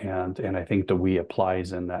 And I think the we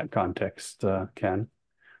applies in that context, Ken,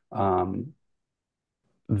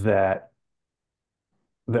 that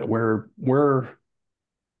we're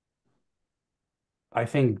I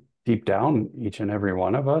think deep down, each and every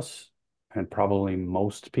one of us, and probably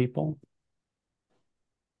most people,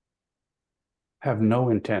 have no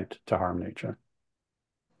intent to harm nature.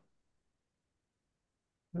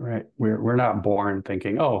 Right? We're not born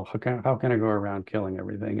thinking, oh, how can I go around killing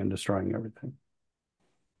everything and destroying everything?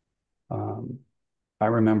 I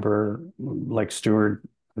remember, like Stuart,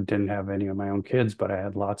 I didn't have any of my own kids, but I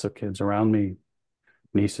had lots of kids around me,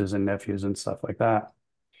 nieces and nephews and stuff like that.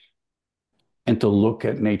 And to look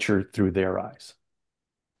at nature through their eyes.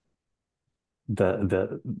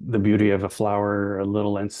 The beauty of a flower, a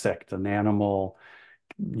little insect, an animal,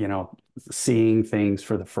 seeing things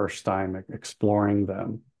for the first time, exploring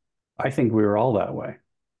them. I think we were all that way.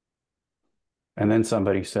 And then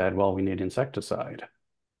somebody said, well, we need insecticide.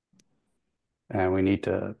 And we need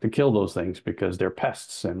to kill those things because they're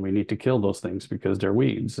pests. And we need to kill those things because they're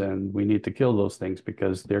weeds. And we need to kill those things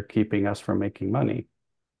because they're keeping us from making money.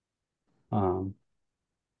 And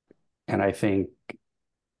I think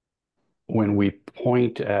when we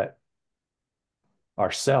point at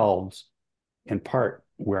ourselves, in part,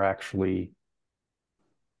 we're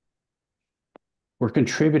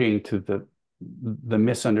contributing to the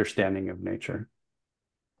misunderstanding of nature,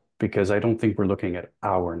 because I don't think we're looking at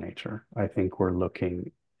our nature. I think we're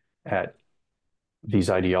looking at these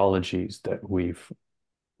ideologies that we've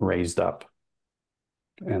raised up.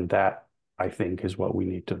 And that, I think, is what we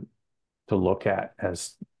need to look at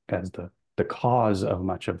as the cause of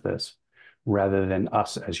much of this, rather than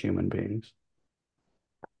us as human beings.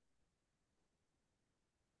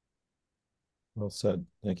 Well said.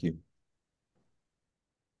 Thank you.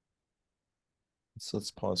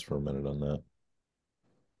 Let's pause for a minute on that.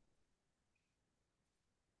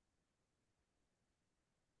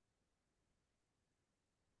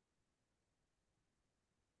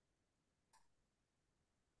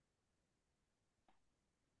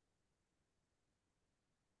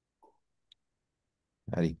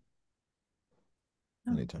 Patty,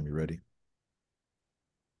 anytime you're ready.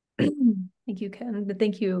 Thank you, Ken. But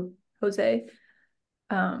thank you, Jose.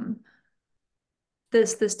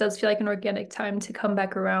 This does feel like an organic time to come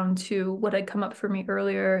back around to what had come up for me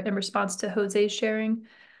earlier in response to Jose's sharing.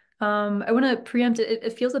 I want to preempt it.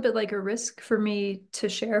 It feels a bit like a risk for me to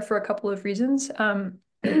share for a couple of reasons. I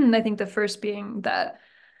think the first being that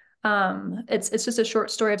it's just a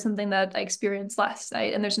short story of something that I experienced last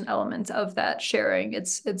night, and there's an element of that sharing. It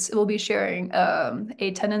will be sharing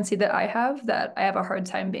a tendency that I have a hard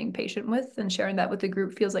time being patient with, and sharing that with the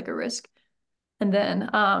group feels like a risk. And then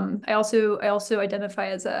I also identify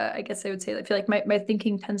as a, I guess I would say, I feel like my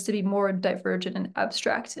thinking tends to be more divergent and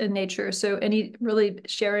abstract in nature. So any really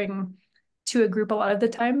sharing to a group a lot of the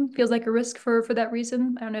time feels like a risk for that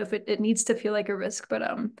reason. I don't know if it needs to feel like a risk, but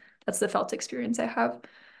that's the felt experience I have.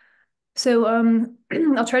 So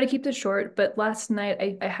I'll try to keep this short, but last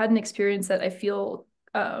night I had an experience that I feel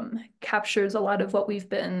captures a lot of what we've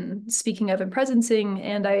been speaking of in presencing,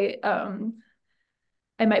 and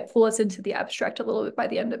I might pull us into the abstract a little bit by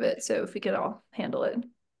the end of it. So if we could all handle it,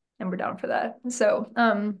 and we're down for that. So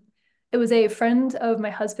it was a friend of my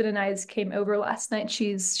husband and I's came over last night.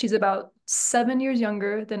 She's about 7 years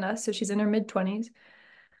younger than us, so she's in her mid-20s.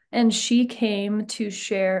 And she came to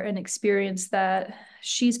share an experience that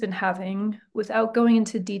she's been having without going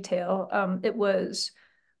into detail. It was,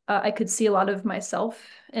 I could see a lot of myself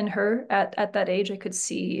in her at that age. I could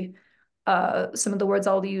see some of the words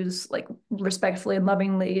I'll use, like respectfully and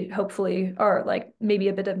lovingly, hopefully, are like maybe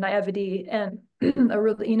a bit of naivety and a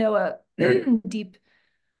really, a deep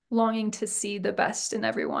longing to see the best in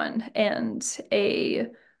everyone and a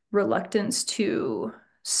reluctance to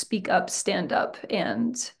speak up, stand up,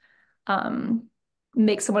 and um,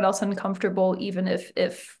 make someone else uncomfortable, even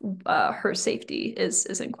if her safety is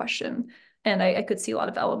in question. And I could see a lot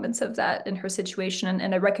of elements of that in her situation,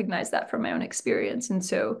 and I recognize that from my own experience. And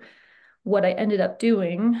so what I ended up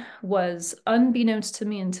doing was, unbeknownst to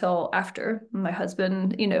me until after, my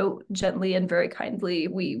husband, gently and very kindly,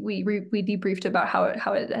 we debriefed about how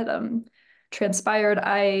it had transpired.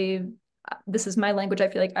 This is my language. I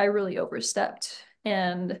feel like I really overstepped,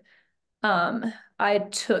 and I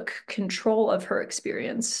took control of her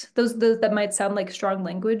experience. Those that might sound like strong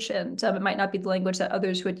language, and it might not be the language that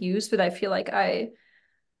others would use, but I feel like I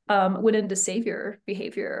went into savior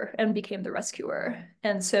behavior and became the rescuer.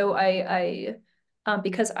 And so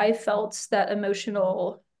because I felt that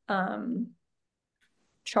emotional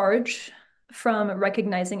charge from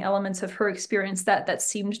recognizing elements of her experience that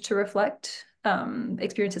seemed to reflect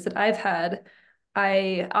experiences that I've had,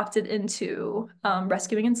 I opted into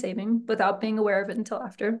rescuing and saving without being aware of it until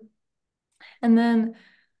after. And then,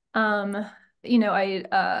 and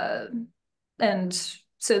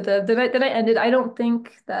so the night that I ended, I don't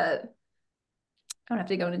think that I don't have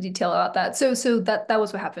to go into detail about that. So that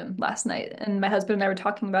was what happened last night, and my husband and I were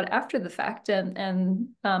talking about it after the fact, and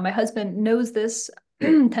my husband knows this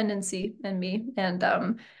tendency in me,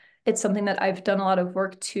 and it's something that I've done a lot of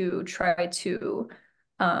work to try to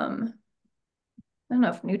I don't know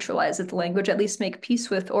if neutralize is the language, at least make peace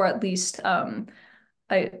with, or at least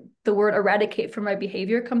the word eradicate from my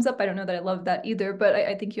behavior comes up. I don't know that I love that either, but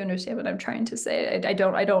I think you understand what I'm trying to say. I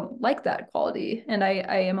don't like that quality, and I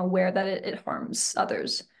am aware that it harms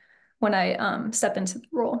others when I step into the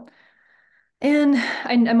role. And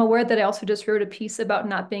I'm aware that I also just wrote a piece about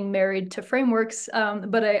not being married to frameworks,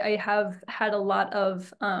 but I have had a lot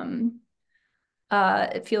of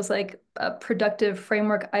it feels like a productive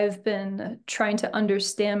framework. I've been trying to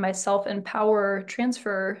understand myself and power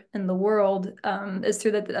transfer in the world is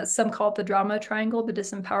through some call it the drama triangle, the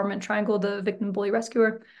disempowerment triangle, the victim, bully,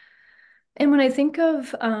 rescuer. And when I think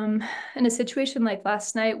of in a situation like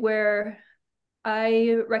last night where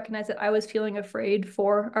I recognized that I was feeling afraid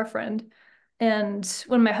for our friend, and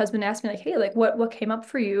when my husband asked me like, hey, like what came up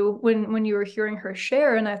for you when you were hearing her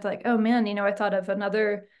share, and I was like, oh man, I thought of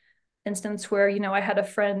another instance where I had a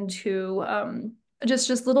friend who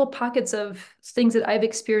just little pockets of things that I've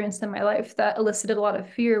experienced in my life that elicited a lot of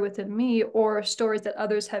fear within me, or stories that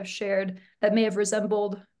others have shared that may have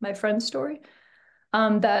resembled my friend's story,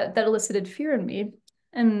 that elicited fear in me.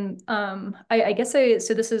 And I guess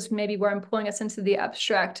so this is maybe where I'm pulling us into the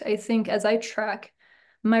abstract. I think as I track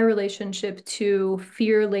my relationship to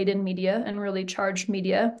fear-laden media and really charged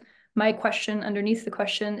media, my question underneath the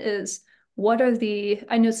question is,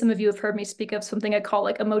 I know some of you have heard me speak of something I call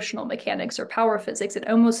like emotional mechanics or power physics. It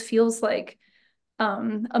almost feels like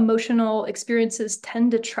emotional experiences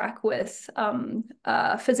tend to track with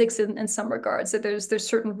physics in some regards. That there's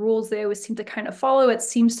certain rules they always seem to kind of follow. It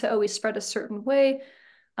seems to always spread a certain way.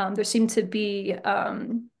 There seem to be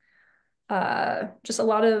just a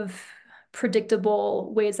lot of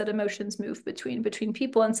predictable ways that emotions move between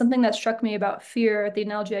people. And something that struck me about fear, the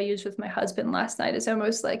analogy I used with my husband last night, is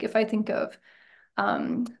almost like if I think of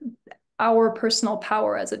our personal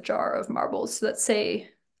power as a jar of marbles. So let's say,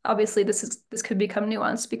 obviously this could become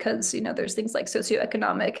nuanced because there's things like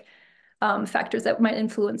socioeconomic factors that might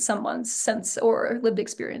influence someone's sense or lived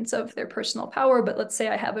experience of their personal power. But let's say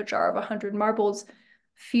I have a jar of 100 marbles.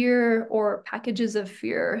 Fear or packages of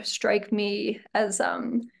fear strike me as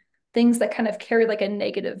things that kind of carry like a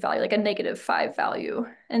negative value, like a -5 value.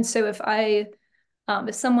 And so if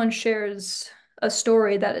someone shares a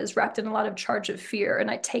story that is wrapped in a lot of charge of fear and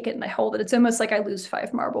I take it and I hold it. It's almost like I lose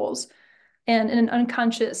 5 marbles. And in an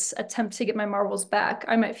unconscious attempt to get my marbles back,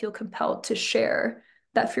 I might feel compelled to share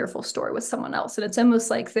that fearful story with someone else. And it's almost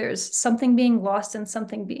like there's something being lost and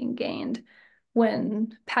something being gained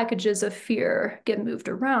when packages of fear get moved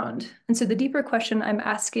around. And so the deeper question I'm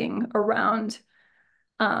asking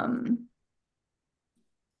um,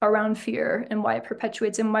 around fear and why it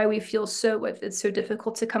perpetuates and why we feel so, if it's so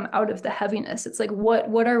difficult to come out of the heaviness. It's like,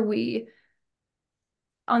 what are we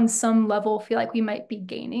on some level feel like we might be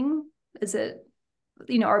gaining? Is it,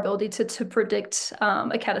 our ability to predict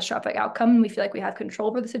a catastrophic outcome and we feel like we have control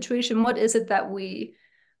over the situation? What is it that we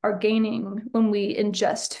are gaining when we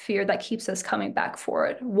ingest fear that keeps us coming back for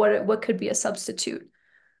it? What could be a substitute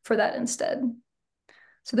for that instead?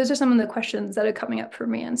 So those are some of the questions that are coming up for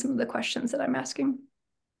me and some of the questions that I'm asking.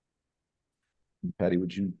 Patty,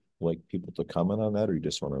 would you like people to comment on that, or you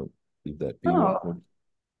just want to leave that be? Oh,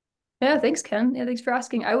 yeah, thanks, Ken. Yeah, thanks for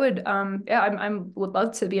asking. I would, would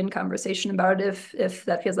love to be in conversation about it if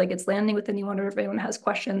that feels like it's landing with anyone, or if anyone has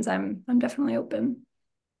questions, I'm definitely open.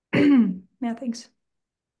 Yeah, thanks.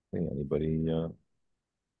 Hey, anybody?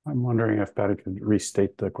 I'm wondering if Patty could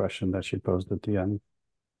restate the question that she posed at the end.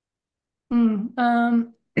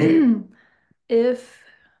 If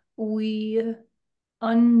we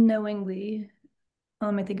unknowingly,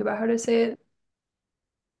 let me think about how to say it.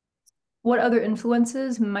 What other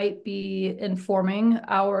influences might be informing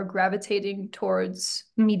our gravitating towards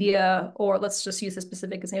media, or let's just use a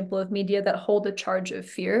specific example of media that hold a charge of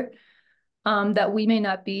fear that we may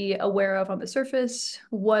not be aware of on the surface?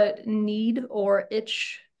 What need or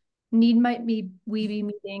need might we be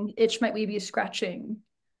meeting? Itch might we be scratching?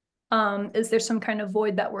 Is there some kind of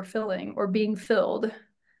void that we're filling or being filled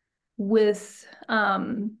with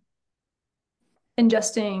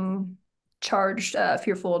ingesting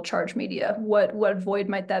fearful charged media? What void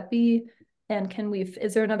might that be? And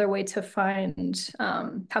is there another way to find,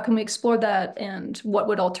 how can we explore that? And what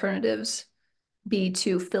would alternatives be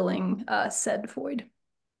to filling said void?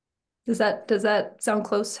 Does that sound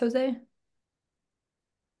close, Jose?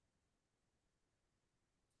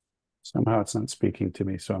 Somehow it's not speaking to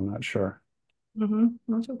me, so I'm not sure.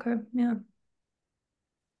 That's okay. Yeah.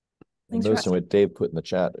 Thanks. Noticing what Dave put in the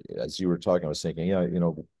chat as you were talking, I was thinking, yeah,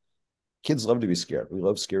 kids love to be scared. We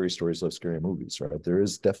love scary stories, love scary movies, right? There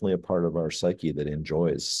is definitely a part of our psyche that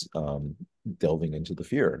enjoys delving into the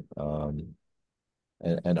fear.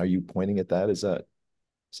 And are you pointing at that? Is that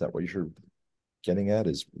what you're getting at?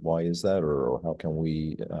 Is why is that, or how can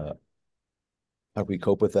we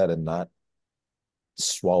cope with that and not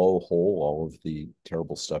swallow whole all of the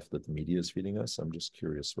terrible stuff that the media is feeding us? I'm just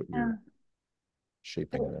curious what you're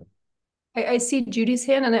shaping there. I see Judy's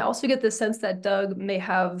hand, and I also get the sense that Doug may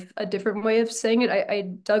have a different way of saying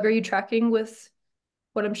it. Doug, are you tracking with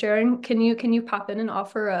what I'm sharing? Can you pop in and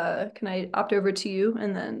offer can I opt over to you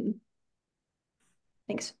and then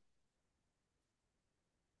thanks.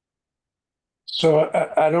 So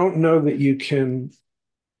I don't know that you can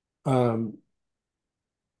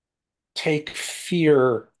take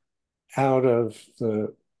fear out of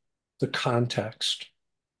the context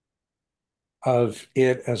of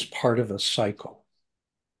it as part of a cycle.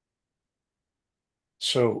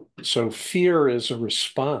 So fear is a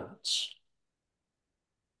response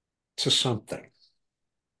to something.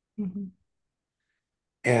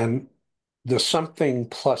 And the something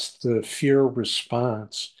plus the fear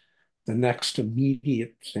response, the next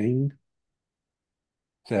immediate thing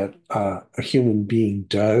that a human being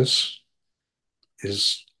does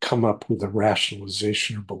is come up with a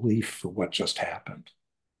rationalization or belief for what just happened.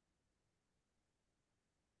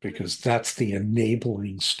 Because that's the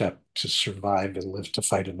enabling step to survive and live to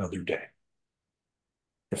fight another day.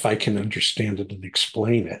 If I can understand it and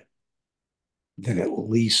explain it, then at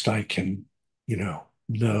least I can,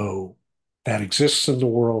 know that exists in the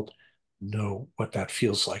world, know what that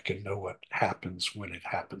feels like, and know what happens when it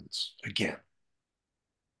happens again.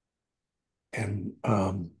 And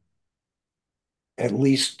at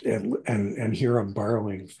least, and here I'm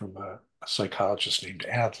borrowing from a psychologist named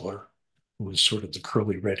Adler, who was sort of the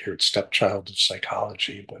curly red-haired stepchild of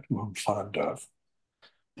psychology, but who I'm fond of.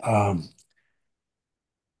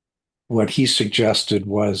 What he suggested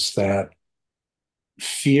was that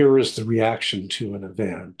fear is the reaction to an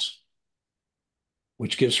event,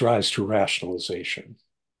 which gives rise to rationalization.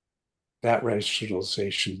 That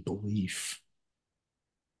rationalization belief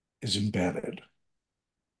is embedded.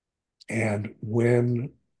 And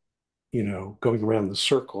when, going around the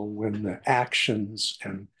circle, when the actions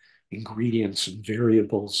and ingredients and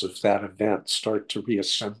variables of that event start to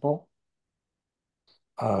reassemble,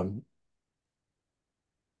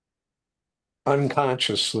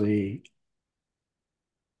 unconsciously,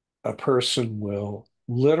 a person will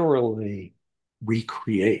literally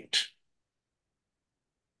recreate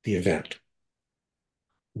the event.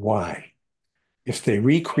 Why? If they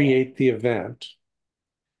recreate the event,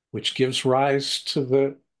 which gives rise to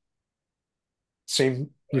the same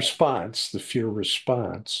response, the fear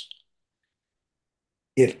response,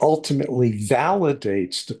 it ultimately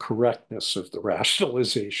validates the correctness of the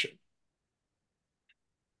rationalization.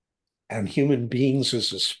 And human beings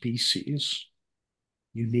as a species,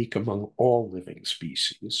 unique among all living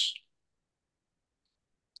species,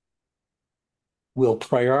 will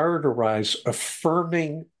prioritize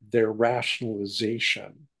affirming their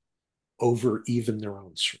rationalization over even their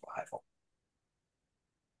own survival.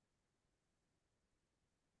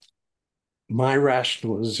 My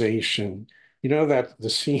rationalization, that the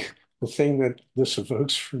thing that this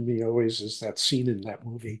evokes for me always is that scene in that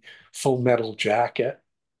movie, Full Metal Jacket,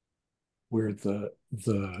 where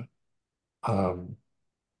um,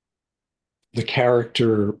 the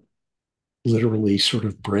character literally sort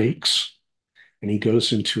of breaks and he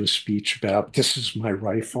goes into a speech about this is my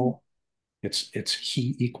rifle. It's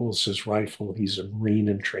he equals his rifle. He's a Marine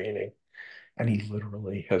in training, and he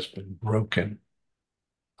literally has been broken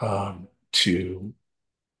to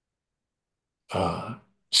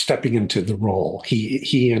stepping into the role.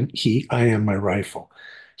 I am my rifle.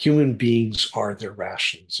 Human beings are their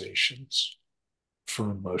rationalizations for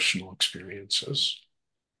emotional experiences,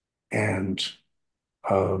 and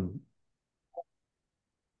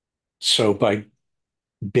so by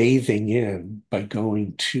bathing in, by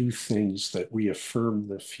going to things that reaffirm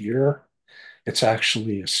the fear, it's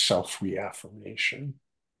actually a self-reaffirmation.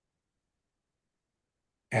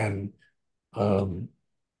 And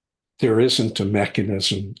there isn't a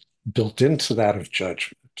mechanism built into that of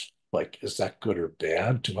judgment. Like, is that good or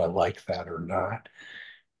bad? Do I like that or not?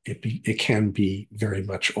 It can be very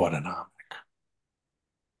much autonomic.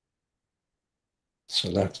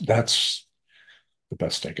 So that's the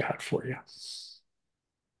best I got for you.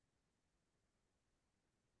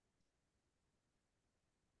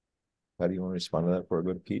 How do you want to respond to that before I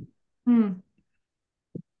go to Pete?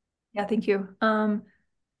 Yeah, thank you.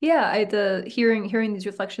 Yeah, the hearing these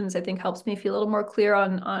reflections, I think helps me feel a little more clear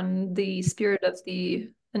on the spirit of the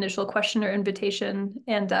initial question or invitation.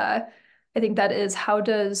 And I think that is, how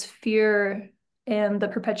does fear and the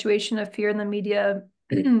perpetuation of fear in the media,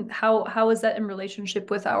 how is that in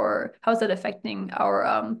relationship with how is that affecting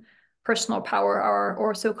our personal power, our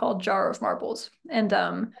or so-called jar of marbles?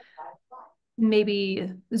 And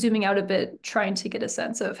maybe zooming out a bit, trying to get a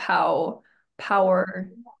sense of how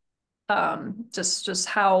power just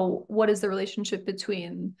how, what is the relationship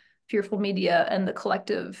between fearful media and the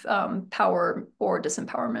collective power or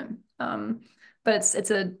disempowerment. But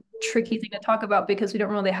it's a tricky thing to talk about because we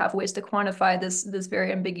don't really have ways to quantify this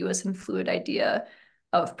very ambiguous and fluid idea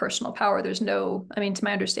of personal power. There's no, I mean, to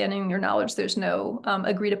my understanding or knowledge, there's no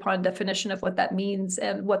agreed upon definition of what that means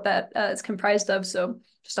and what that is comprised of. So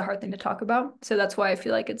just a hard thing to talk about. So that's why I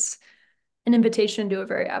feel like it's an invitation to a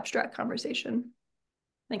very abstract conversation.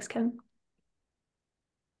 Thanks, Ken.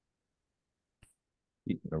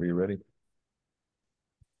 Are you ready?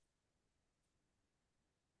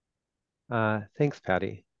 Thanks,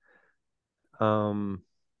 Patty. I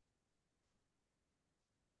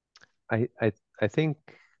think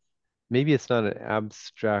maybe it's not an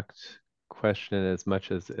abstract question as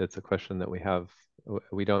much as it's a question that we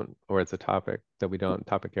don't, or it's a topic that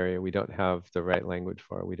topic area we don't have the right language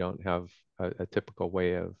for. We don't have a typical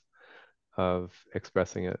way of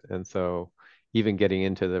expressing it. And so even getting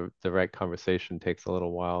into the right conversation takes a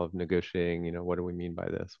little while of negotiating, what do we mean by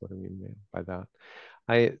this? What do we mean by that?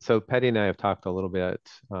 So Patty and I have talked a little bit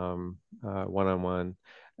one-on-one,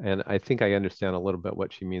 and I think I understand a little bit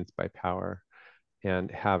what she means by power and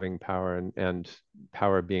having power and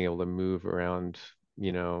power being able to move around,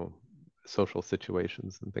 social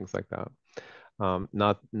situations and things like that.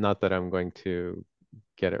 Not that I'm going to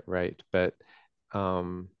get it right, but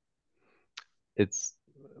it's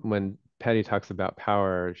when Patty talks about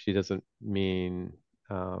power, she doesn't mean,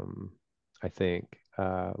 I think,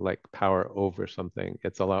 like power over something.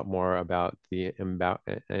 It's a lot more about the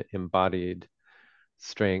embodied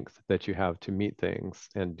strength that you have to meet things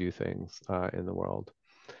and do things in the world.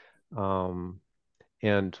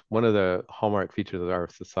 And one of the hallmark features of our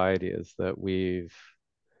society is that we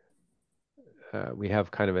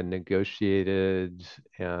have kind of a negotiated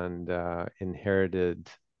and inherited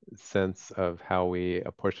sense of how we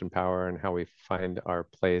apportion power and how we find our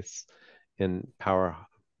place in power.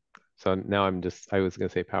 So now I was going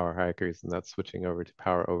to say power hierarchies, and that's switching over to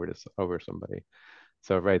power over somebody.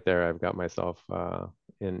 So right there, I've got myself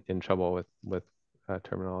in trouble with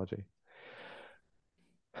terminology.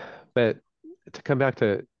 But to come back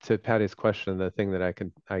to Patty's question, the thing that I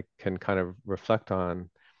can kind of reflect on,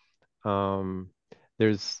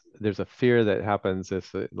 there's a fear that happens.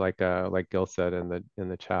 It's like Gil said in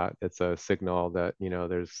the chat, it's a signal that, you know,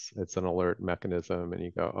 it's an alert mechanism, and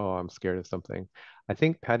you go, oh, I'm scared of something. I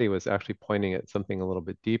think Patty was actually pointing at something a little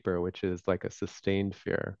bit deeper, which is like a sustained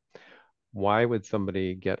fear. Why would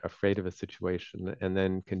somebody get afraid of a situation and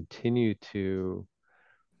then continue to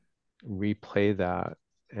replay that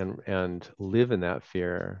and live in that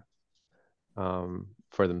fear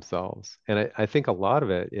for themselves? And I think a lot of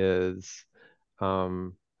it is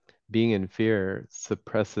being in fear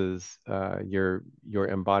suppresses your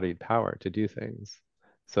embodied power to do things.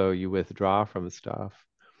 So you withdraw from stuff.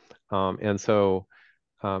 And so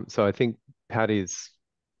I think Patty's,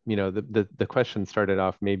 you know, the question started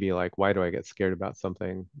off maybe like, why do I get scared about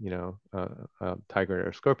something? You know, a tiger or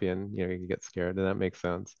a scorpion, you know, you get scared, and that makes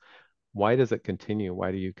sense. Why does it continue?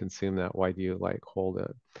 Why do you consume that? Why do you like hold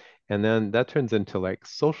it? And then that turns into like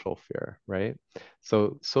social fear, right?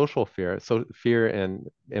 So social fear, so fear and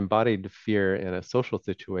embodied fear in a social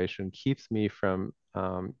situation keeps me from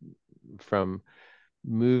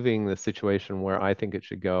moving the situation where I think it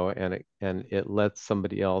should go, and it lets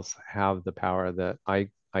somebody else have the power that I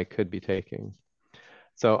could be taking.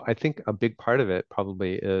 So I think a big part of it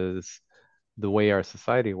probably is the way our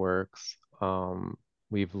society works.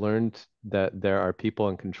 We've learned that there are people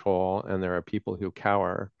in control and there are people who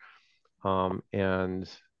cower, and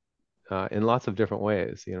in lots of different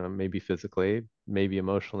ways, you know, maybe physically, maybe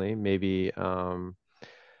emotionally, maybe in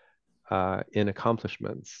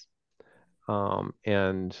accomplishments.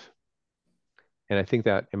 And I think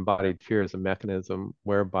that embodied fear is a mechanism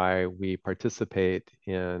whereby we participate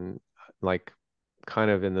in, like,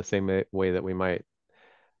 kind of in the same way that we might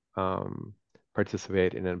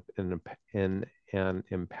participate in an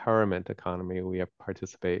empowerment economy. We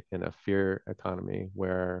participate in a fear economy,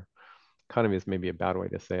 where economy is maybe a bad way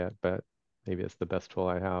to say it, but maybe it's the best tool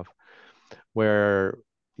I have, where,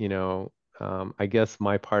 you know, I guess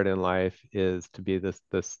my part in life is to be the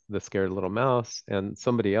scared little mouse, and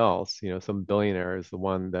somebody else, you know, some billionaire is the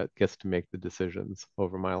one that gets to make the decisions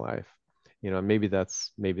over my life. You know, maybe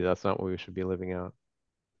that's not what we should be living out.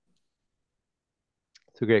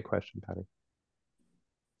 It's a great question, Patty.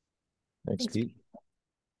 Thanks, Pete.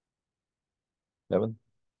 Evan,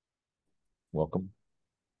 welcome.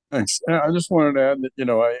 Thanks. I just wanted to add that, you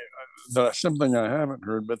know, that's something I haven't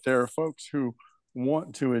heard, but there are folks who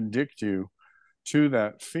want to addict you to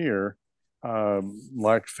that fear,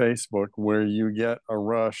 like Facebook, where you get a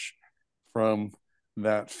rush from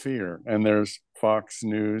that fear. And there's Fox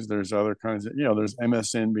News, there's other kinds of, you know, there's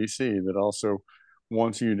MSNBC that also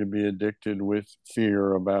wants you to be addicted with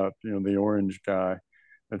fear about, you know, the orange guy,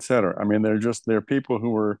 et cetera. I mean, they're people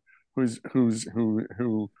who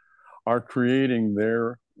are creating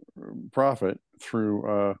their profit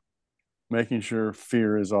through making sure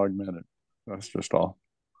fear is augmented. That's just all.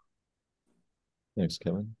 Thanks,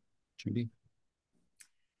 Kevin. Judy?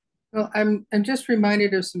 Well, I'm just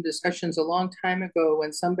reminded of some discussions a long time ago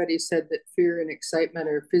when somebody said that fear and excitement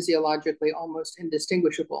are physiologically almost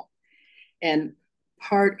indistinguishable. And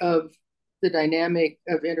part of the dynamic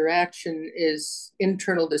of interaction is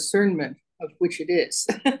internal discernment of which it is.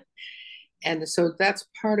 And so that's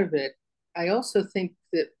part of it. I also think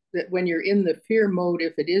that when you're in the fear mode,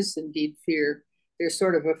 if it is indeed fear, there's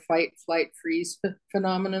sort of a fight, flight, freeze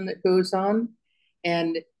phenomenon that goes on.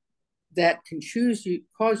 And that can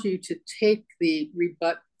cause you to take the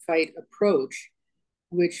rebut fight approach,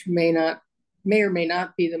 which may or may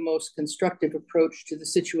not be the most constructive approach to the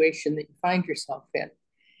situation that you find yourself in.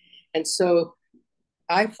 And so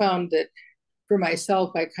I found that for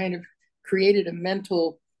myself, I kind of created a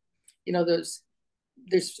mental, you know, there's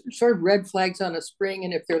sort of red flags on a spring,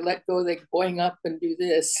 and if they're let go, they boing up and do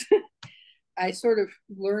this. I sort of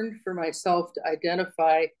learned for myself to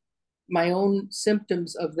identify my own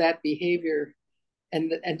symptoms of that behavior,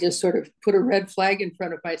 and just sort of put a red flag in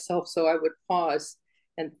front of myself so I would pause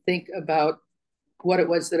and think about what it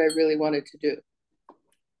was that I really wanted to do.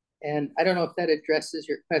 And I don't know if that addresses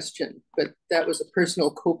your question, but that was a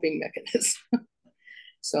personal coping mechanism.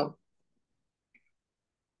 So.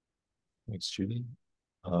 Thanks, Judy.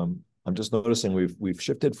 I'm just noticing we've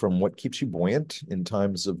shifted from what keeps you buoyant in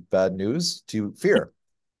times of bad news to fear.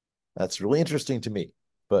 That's really interesting to me.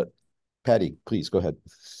 But Patty, please go ahead.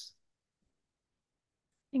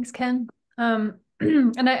 Thanks, Ken. And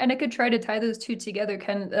I could try to tie those two together,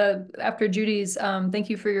 Ken. After Judy's,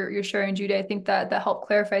 thank you for your sharing, Judy. I think that helped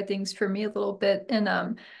clarify things for me a little bit.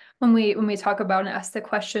 And when we talk about and ask the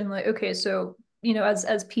question, like, okay, so, you know,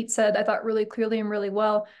 as Pete said, I thought really clearly and really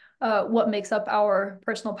well, what makes up our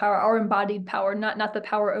personal power, our embodied power, not the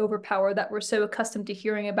power over power that we're so accustomed to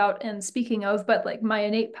hearing about and speaking of, but like my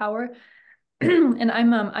innate power. And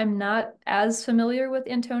I'm not as familiar with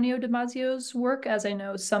Antonio Damasio's work as I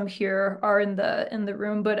know some here are in the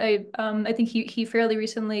room, but I think he fairly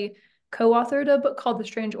recently co-authored a book called The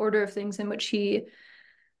Strange Order of Things, in which he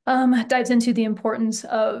dives into the importance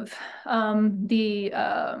of the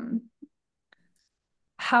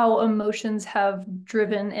how emotions have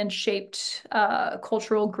driven and shaped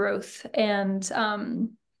cultural growth and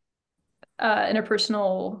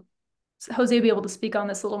interpersonal. Jose will be able to speak on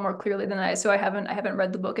this a little more clearly than I. So I haven't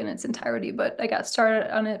read the book in its entirety, but I got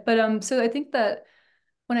started on it. But so I think that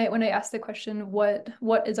when I ask the question, what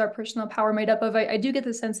is our personal power made up of, I do get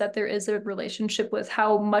the sense that there is a relationship with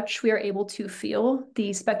how much we are able to feel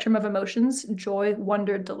the spectrum of emotions: joy,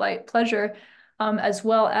 wonder, delight, pleasure, as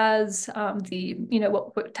well as the, you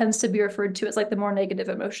know, what tends to be referred to as like the more negative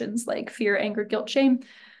emotions like fear, anger, guilt, shame,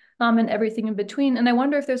 and everything in between. And I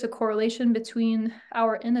wonder if there's a correlation between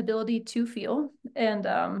our inability to feel and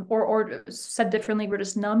or said differently, we're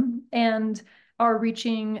just numb, and are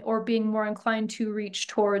reaching or being more inclined to reach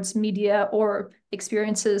towards media or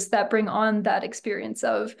experiences that bring on that experience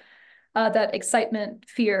of that excitement,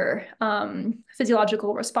 fear,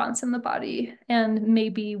 physiological response in the body. And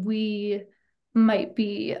maybe we might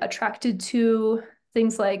be attracted to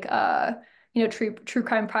things like you know, true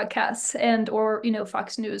crime podcasts and or, you know,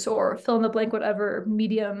 Fox News or fill in the blank, whatever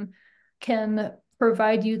medium can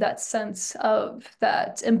provide you that sense of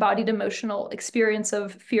that embodied emotional experience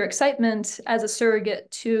of fear, excitement as a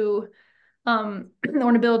surrogate to an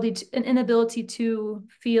inability to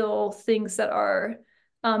feel things that are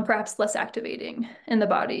perhaps less activating in the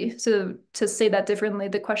body. So to say that differently,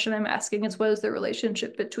 the question I'm asking is, what is the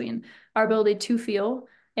relationship between our ability to feel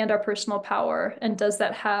and our personal power? And does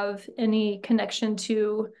that have any connection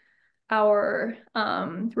to our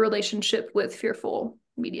relationship with fearful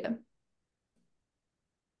media?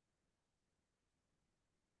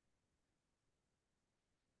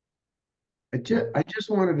 I just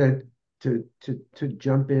wanted to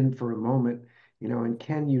jump in for a moment, you know, and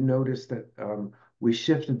Ken, you noticed that we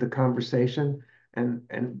shifted the conversation,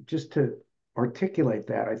 and just to articulate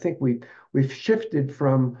that, I think we've shifted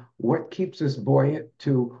from what keeps us buoyant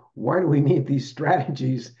to why do we need these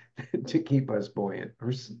strategies to keep us buoyant,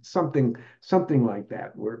 or something like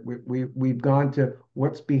that. We've gone to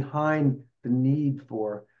what's behind the need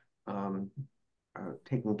for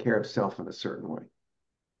taking care of self in a certain way.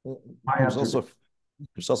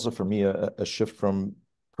 There's also for me a shift from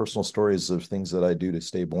personal stories of things that I do to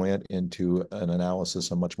stay buoyant into an analysis,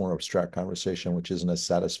 a much more abstract conversation, which isn't as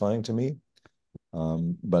satisfying to me.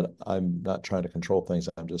 But I'm not trying to control things.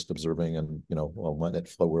 I'm just observing and, you know, well, letting it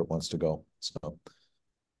flow where it wants to go. So,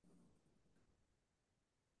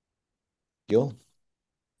 Gil?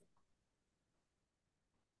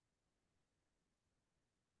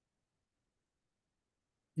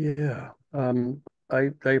 Yeah.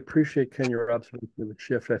 I appreciate, Ken, your observation of the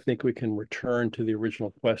shift. I think we can return to the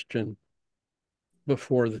original question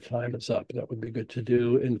before the time is up. That would be good to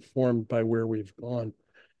do, informed by where we've gone.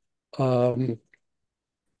 Um,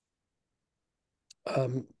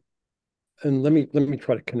 and let me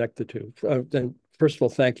try to connect the two. Then first of all,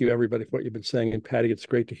 thank you everybody for what you've been saying. And Patty, it's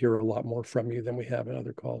great to hear a lot more from you than we have in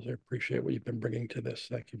other calls. I appreciate what you've been bringing to this.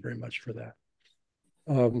 Thank you very much for that.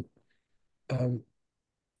 Um, um,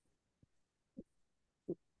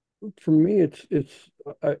 for me,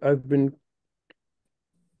 I've been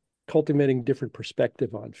cultivating different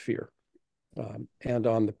perspective on fear. And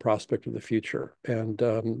on the prospect of the future. And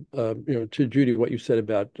you know, to Judy, what you said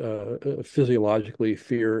about physiologically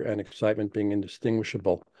fear and excitement being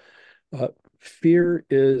indistinguishable. Fear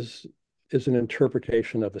is an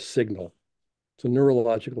interpretation of a signal. It's a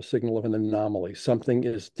neurological signal of an anomaly. Something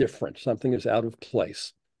is different. Something is out of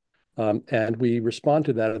place. And we respond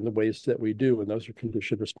to that in the ways that we do, and those are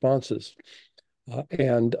conditioned responses.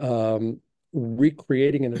 And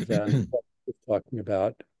recreating an event that we're talking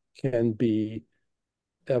about can be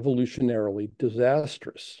evolutionarily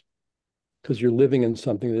disastrous because you're living in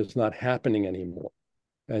something that's not happening anymore,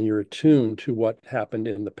 and you're attuned to what happened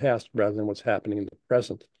in the past rather than what's happening in the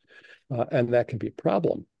present. And that can be a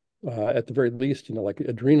problem. At the very least, you know, like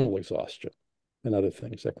adrenal exhaustion and other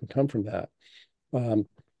things that can come from that.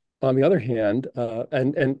 On the other hand, on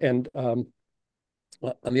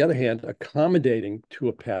the other hand, accommodating to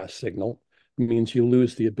a past signal means you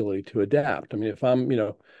lose the ability to adapt. I mean, if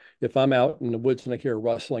I'm out in the woods and I hear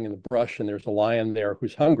rustling in the brush and there's a lion there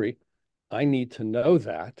who's hungry, I need to know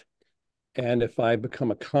that And if I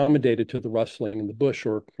become accommodated to the rustling in the bush,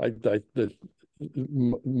 or the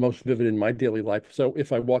most vivid in my daily life. So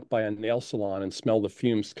if I walk by a nail salon and smell the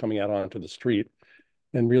fumes coming out onto the street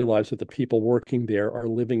and realize that the people working there are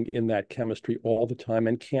living in that chemistry all the time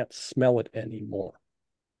and can't smell it anymore,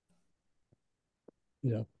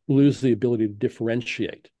 lose the ability to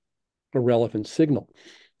differentiate a relevant signal.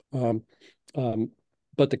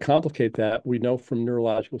 But to complicate that, we know from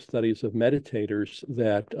neurological studies of meditators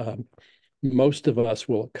that most of us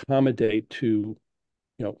will accommodate to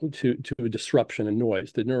a disruption and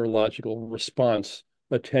noise. The neurological response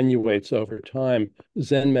attenuates over time.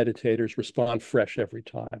 Zen meditators respond fresh every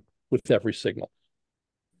time with every signal.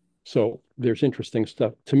 So there's interesting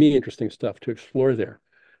stuff to explore there.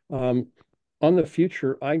 On the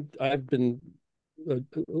future, I've been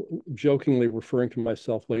jokingly referring to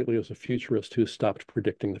myself lately as a futurist who stopped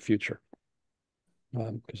predicting the future,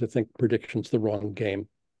 because I think prediction's the wrong game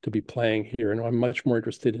to be playing here. And I'm much more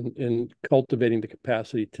interested in cultivating the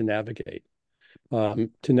capacity to navigate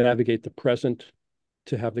the present,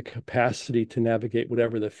 to have the capacity to navigate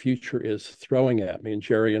whatever the future is throwing at me. And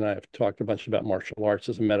Jerry and I have talked a bunch about martial arts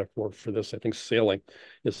as a metaphor for this. I think sailing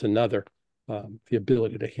is another. The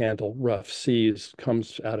ability to handle rough seas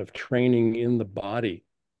comes out of training in the body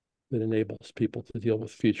that enables people to deal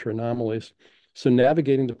with future anomalies. So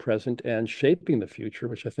navigating the present and shaping the future,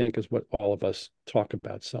 which I think is what all of us talk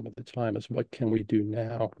about some of the time, is what can we do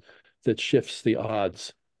now that shifts the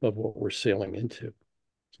odds of what we're sailing into.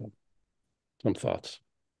 So some thoughts.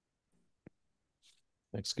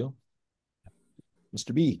 Thanks, Gil.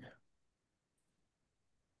 Mr. B.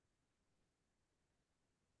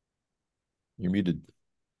 You're muted.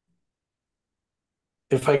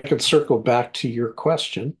 If I could circle back to your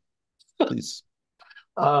question. Please.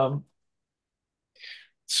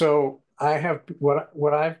 So I have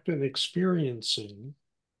what I've been experiencing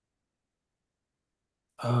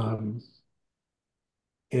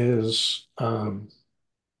is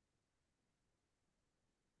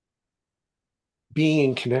being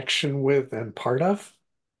in connection with and part of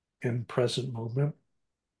in present moment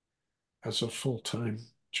as a full-time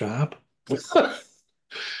job.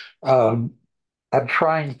 I'm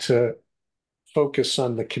trying to focus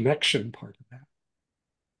on the connection part of that.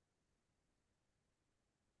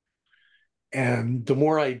 And the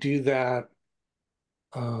more I do that,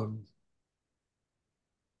 the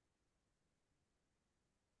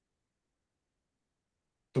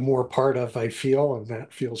more part of I feel, and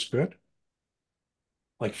that feels good.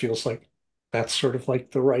 Feels like that's sort of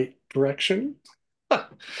like the right direction.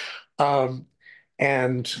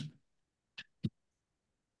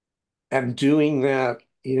 And doing that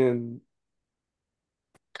in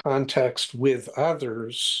context with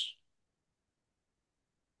others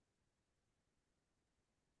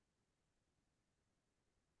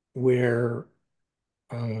where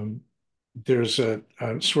there's a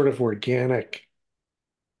sort of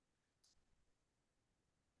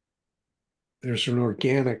there's an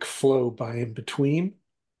organic flow by in between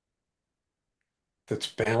that's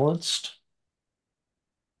balanced.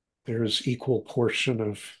 There's equal portion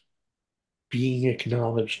of being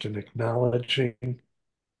acknowledged and acknowledging,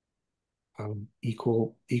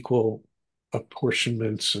 equal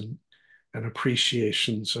apportionments and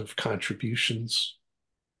appreciations of contributions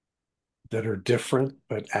that are different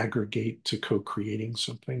but aggregate to co-creating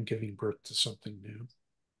something, giving birth to something new.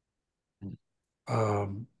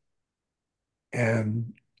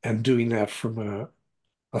 And doing that from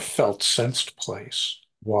a felt sensed place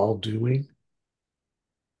while doing.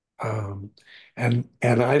 And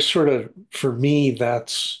I sort of, for me,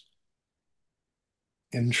 that's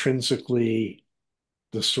intrinsically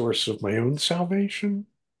the source of my own salvation.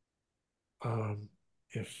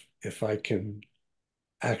 If I can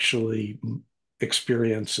actually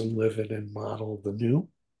experience and live it and model the new,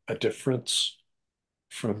 a difference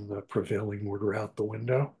from the prevailing order out the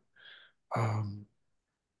window.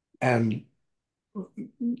 And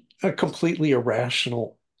a completely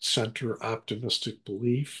irrational center optimistic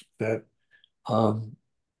belief that I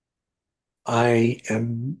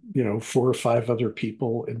and 4 or 5 other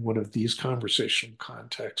people in one of these conversational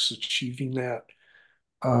contexts achieving that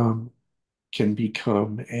can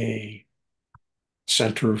become a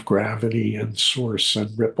center of gravity and source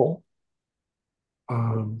and ripple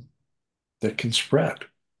that can spread.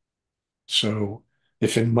 So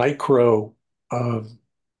if in micro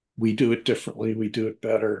we do it differently, we do it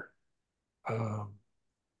better,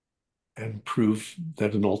 and prove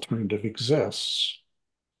that an alternative exists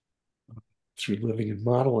through living and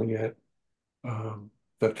modeling it,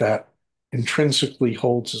 that intrinsically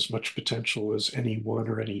holds as much potential as anyone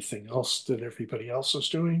or anything else that everybody else is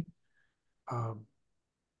doing,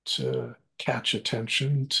 to catch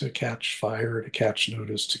attention, to catch fire, to catch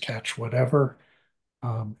notice, to catch whatever,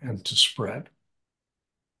 and to spread.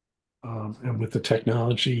 And with the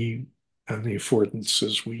technology and the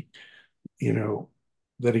affordances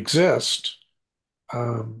that exist,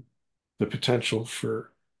 the potential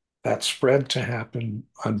for that spread to happen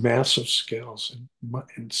on massive scales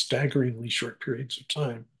in staggeringly short periods of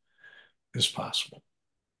time is possible.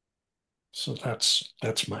 So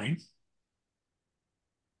that's mine.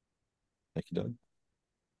 Thank you, Doug.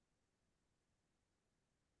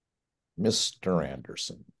 Mr.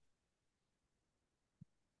 Anderson.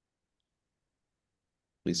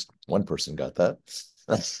 At least one person got that.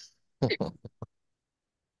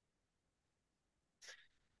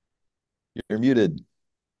 You're muted.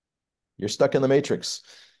 You're stuck in the matrix.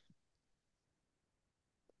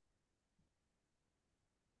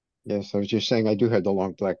 Yes, I was just saying I do have the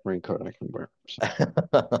long black raincoat I can wear. So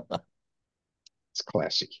it's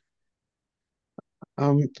classy.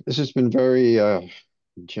 This has been very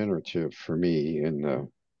generative for me in a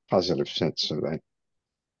positive sense of that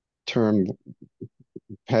term,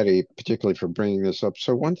 Patty, particularly for bringing this up.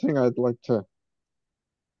 So one thing I'd like to,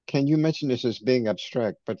 can you mention this as being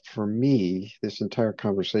abstract? But for me, this entire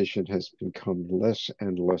conversation has become less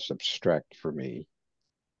and less abstract for me,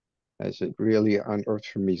 as it really unearthed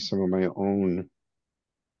for me some of my own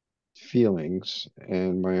feelings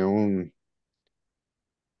and my own,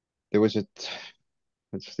 there was a,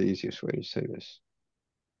 that's the easiest way to say this.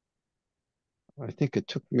 I think it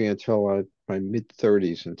took me until my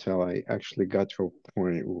mid-30s until I actually got to a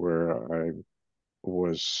point where I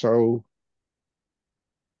was so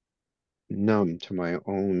numb to my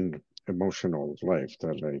own emotional life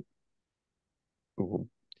that I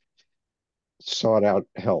sought out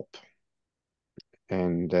help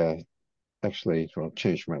and actually, well,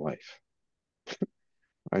 changed my life.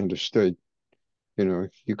 I understood,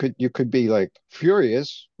 you could be like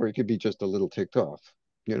furious or you could be just a little ticked off,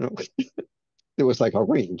 you know. There was like a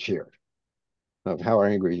range here of how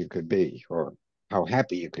angry you could be or how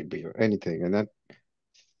happy you could be or anything. And that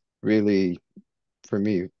really, for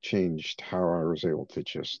me, changed how I was able to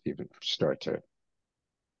just even start to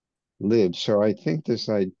live. So I think this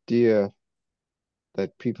idea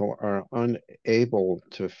that people are unable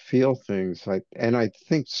to feel things like, and I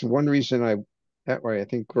think one reason that way, I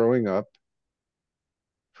think growing up,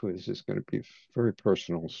 this is going to be very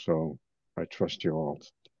personal, so I trust you all.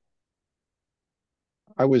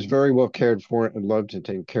 I was very well cared for and loved and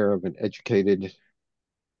taken care of and educated,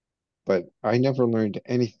 but I never learned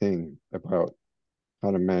anything about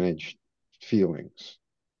how to manage feelings.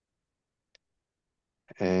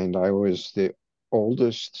 And I was the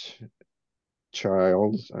oldest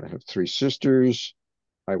child. I have three sisters.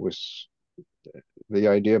 The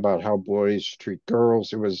idea about how boys treat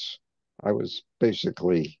girls, I was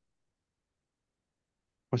basically,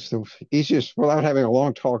 what's the easiest, without having a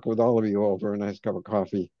long talk with all of you over a nice cup of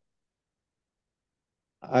coffee,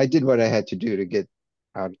 I did what I had to do to get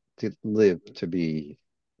out, to live, to be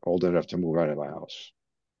old enough to move out of the house.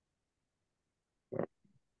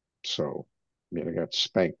 So, I got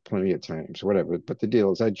spanked plenty of times, whatever. But the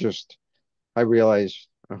deal is I realized,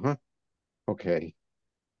 okay,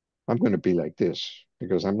 I'm going to be like this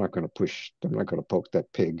because I'm not going to poke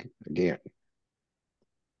that pig again.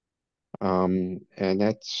 And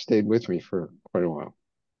that stayed with me for quite a while.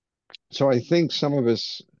 So I think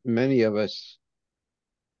many of us,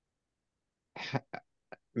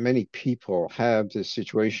 many people have this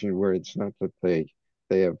situation where it's not that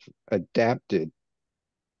they have adapted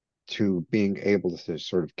to being able to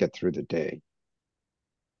sort of get through the day.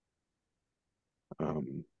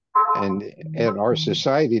 And our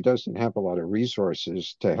society doesn't have a lot of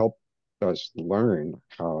resources to help us learn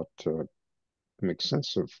how to make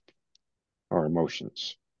sense of our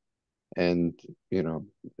emotions. And,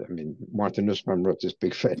 Martha Nussbaum wrote this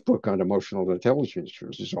big fat book on emotional intelligence,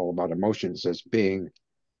 which is all about emotions as being,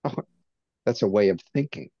 that's a way of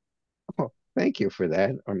thinking. Oh, thank you for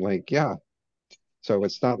that. I'm like, yeah. So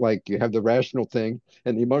it's not like you have the rational thing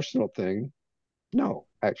and the emotional thing. No,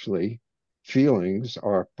 actually, feelings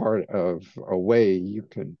are part of a way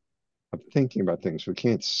of thinking about things. We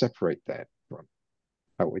can't separate that from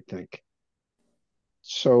how we think.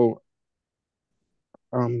 So,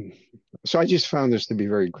 so I just found this to be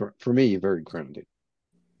for me, very grounded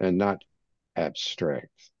and not abstract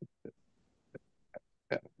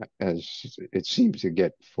as it seems to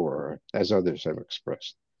get as others have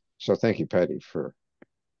expressed. So thank you, Patty, for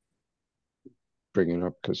bringing it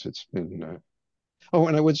up because it's been, oh,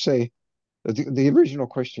 and I would say the original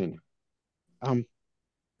question, I'm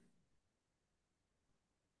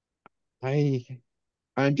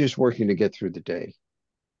just working to get through the day.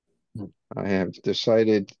 I have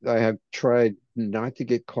decided, I have tried not to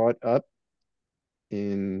get caught up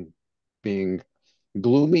in being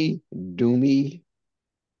gloomy, doomy,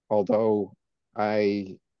 although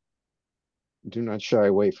I do not shy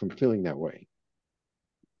away from feeling that way.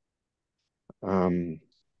 Um,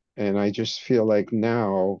 and I just feel like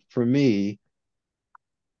now, for me,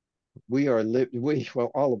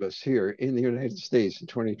 well, all of us here in the United States in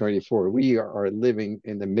 2024, we are living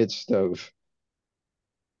in the midst of,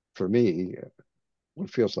 for me, what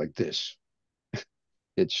feels like this.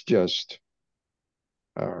 It's just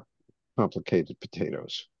uh, complicated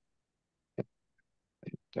potatoes.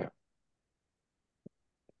 Yeah.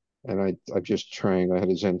 And I'm just trying. I had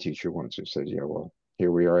a Zen teacher once who said, yeah, well,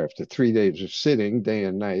 here we are after 3 days of sitting day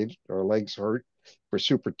and night. Our legs hurt. We're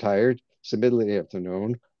super tired. It's the middle of the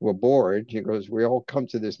afternoon. We're bored. He goes, we all come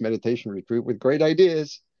to this meditation retreat with great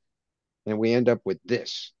ideas, and we end up with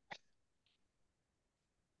this.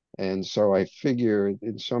 And so I figure,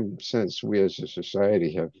 in some sense, we as a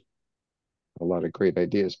society have a lot of great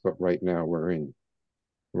ideas, but right now we're in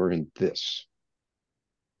this,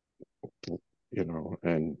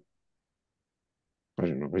 and I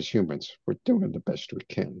don't know, as humans, we're doing the best we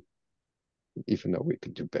can, even though we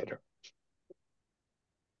could do better.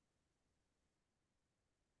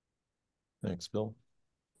 Thanks, Bill.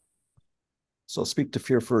 So I'll speak to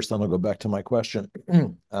fear first, then I'll go back to my question.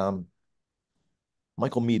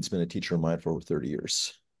 Michael Mead's been a teacher of mine for over 30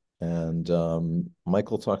 years. And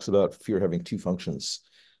Michael talks about fear having two functions.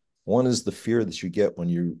 One is the fear that you get when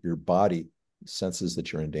your body senses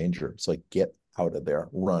that you're in danger. It's like, get out of there,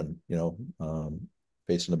 run,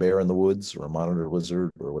 facing a bear in the woods or a monitor lizard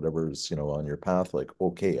or whatever is, on your path, like,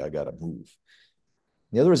 okay, I got to move.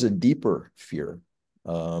 The other is a deeper fear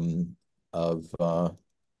of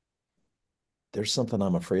there's something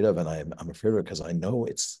I'm afraid of, and I'm afraid of it because I know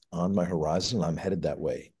it's on my horizon. I'm headed that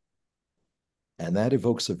way. And that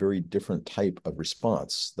evokes a very different type of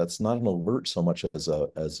response. That's not an alert so much as a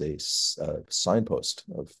signpost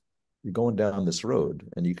of you're going down this road,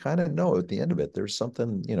 and you kind of know at the end of it, there's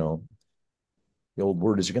something, the old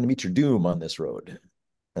word is you're going to meet your doom on this road.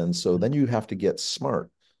 And so then you have to get smart.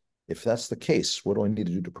 If that's the case, what do I need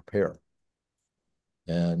to do to prepare?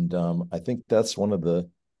 And I think that's one of the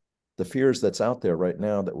fears that's out there right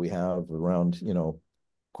now that we have around,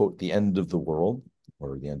 quote, the end of the world,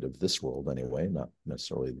 or the end of this world anyway, not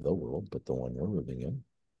necessarily the world, but the one we're living in.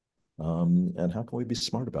 And how can we be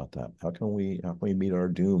smart about that? How can we meet our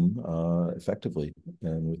doom effectively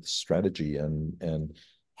and with strategy and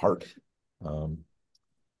heart?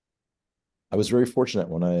 I was very fortunate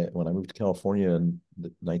when I moved to California in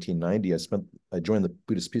 1990. I joined the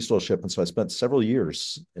Buddhist Peace Fellowship, and so I spent several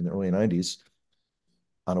years in the early 90s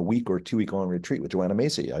on a week or 2 week long retreat with Joanna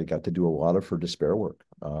Macy. I got to do a lot of her despair work.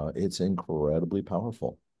 It's incredibly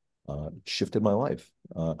powerful. It shifted my life.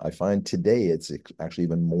 I find today it's actually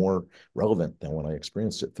even more relevant than when I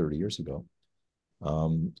experienced it 30 years ago.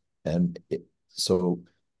 So,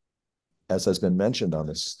 as has been mentioned on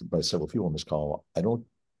this by several people on this call, I don't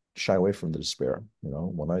shy away from the despair.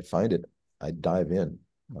 When I find it, I dive in.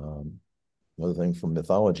 Another thing from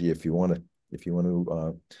mythology, if you want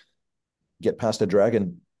to get past a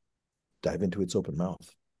dragon, dive into its open mouth.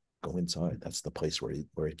 Go inside. That's the place where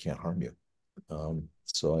it can't harm you.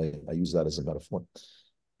 So I use that as a metaphor.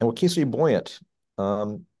 And what keeps me buoyant,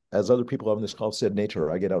 as other people on this call said,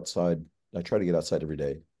 nature. I get outside. I try to get outside every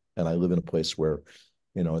day, and I live in a place where,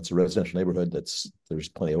 it's a residential neighborhood. There's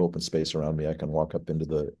plenty of open space around me. I can walk up into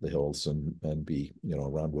the hills and be,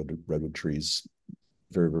 around redwood trees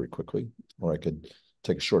very, very quickly, or I could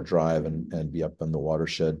take a short drive and be up in the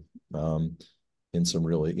watershed in some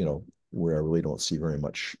really, where I really don't see very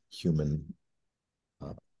much human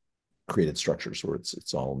created structures, where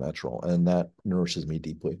it's all natural, and that nourishes me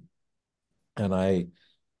deeply. And I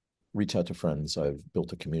reach out to friends. I've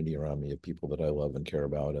built a community around me of people that I love and care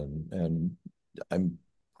about, and I'm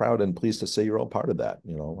proud and pleased to say you're all part of that.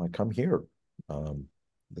 I come here.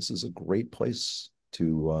 This is a great place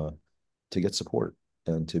to get support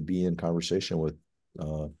and to be in conversation with,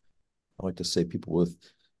 I like to say, people with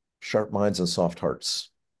sharp minds and soft hearts.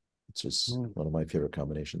 It's just one of my favorite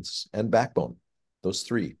combinations. And backbone, those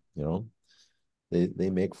three, they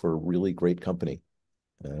make for really great company,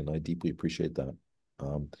 and I deeply appreciate that.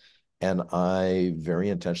 And I very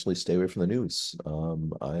intentionally stay away from the news.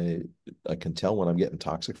 I can tell when I'm getting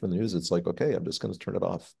toxic from the news. It's like, okay, I'm just going to turn it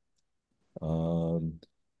off.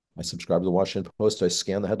 I subscribe to the Washington Post. I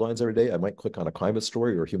scan the headlines every day. I might click on a climate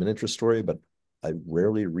story or a human interest story, but I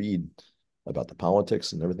rarely read about the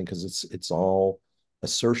politics and everything, because it's all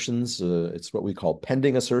assertions. It's what we call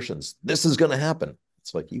pending assertions. This is going to happen.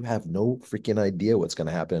 It's like you have no freaking idea what's going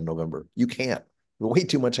to happen in November. You can't. There's way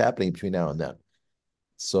too much happening between now and then.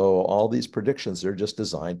 So all these predictions, they're just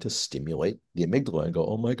designed to stimulate the amygdala and go,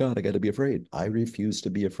 oh my God, I got to be afraid. I refuse to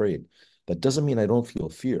be afraid. That doesn't mean I don't feel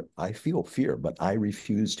fear. I feel fear, but I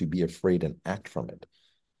refuse to be afraid and act from it.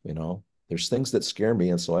 You know, there's things that scare me.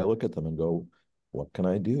 And so I look at them and go, what can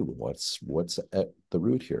I do? What's at the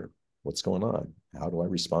root here? What's going on? How do I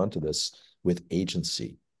respond to this with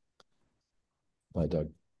agency? By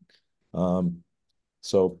Doug.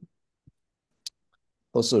 So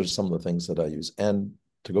those are some of the things that I use. And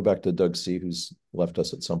to go back to Doug C., who's left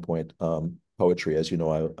us at some point, poetry, as you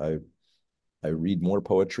know, I read more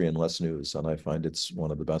poetry and less news, and I find it's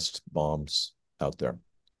one of the best bombs out there.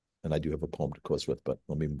 And I do have a poem to close with, but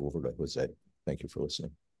let me move over to Jose. Thank you for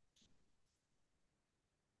listening.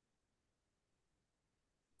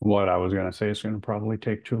 What I was going to say is going to probably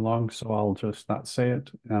take too long, so I'll just not say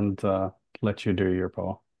it and let you do your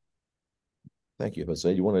poem. Thank you,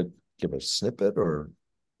 Jose. You want to give a snippet or,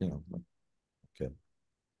 you know, okay.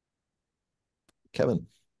 Kevin.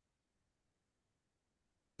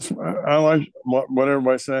 I like what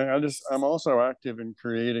everybody's saying. I'm also active in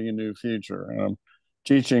creating a new future. I'm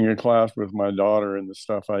teaching a class with my daughter in the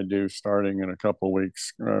stuff I do starting in a couple of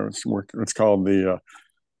weeks. It's called the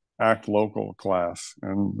Act Local class.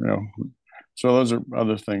 And, so those are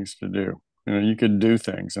other things to do. You could do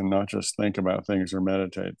things and not just think about things or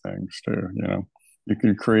meditate things too. You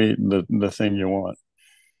can create the thing you want.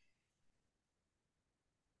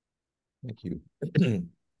 Thank you.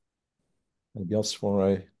 Anybody else before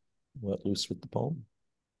I let loose with the poem?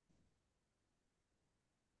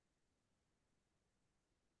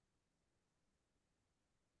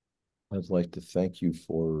 I'd like to thank you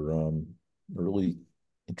for a really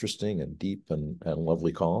interesting and deep and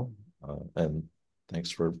lovely call. And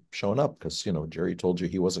thanks for showing up because, Jerry told you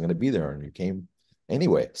he wasn't going to be there and you came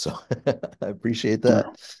anyway. So I appreciate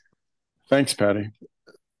that. Thanks, Patty.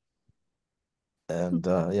 And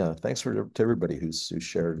yeah, thanks to everybody who's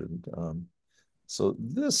shared. And so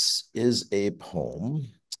this is a poem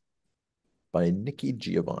by Nikki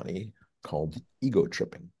Giovanni called Ego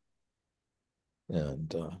Tripping.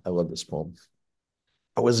 And I love this poem.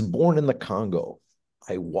 I was born in the Congo.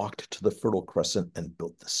 I walked to the Fertile Crescent and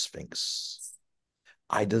built the Sphinx.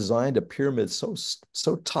 I designed a pyramid so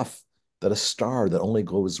tough that a star that only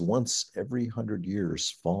glows once every 100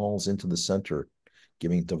 years falls into the center,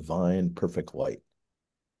 giving divine perfect light.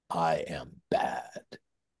 I am bad.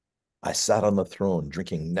 I sat on the throne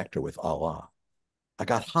drinking nectar with Allah. I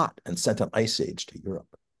got hot and sent an ice age to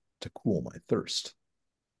Europe to cool my thirst.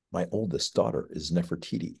 My oldest daughter is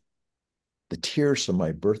Nefertiti. The tears from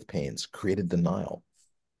my birth pains created the Nile.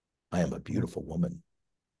 I am a beautiful woman.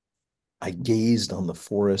 I gazed on the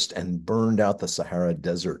forest and burned out the Sahara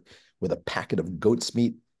Desert with a packet of goat's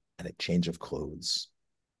meat and a change of clothes.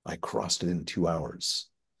 I crossed it in 2 hours.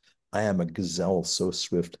 I am a gazelle so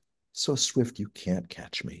swift you can't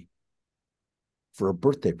catch me. For a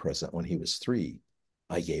birthday present when he was 3,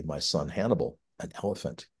 I gave my son Hannibal an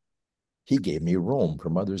elephant. He gave me Rome for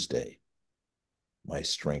Mother's Day. My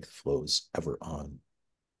strength flows ever on.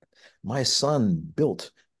 My son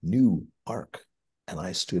built new ark, and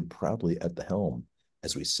I stood proudly at the helm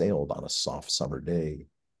as we sailed on a soft summer day.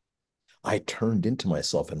 I turned into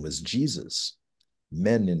myself and was Jesus.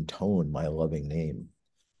 Men intone my loving name.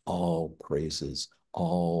 All praises,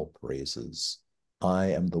 all praises.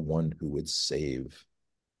 I am the one who would save.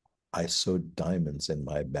 I sewed diamonds in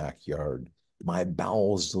my backyard. My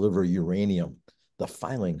bowels deliver uranium. The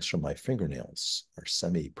filings from my fingernails are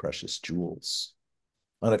semi-precious jewels.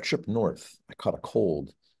 On a trip north, I caught a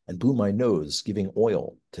cold and blew my nose, giving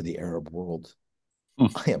oil to the Arab world.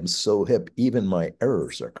 I am so hip, even my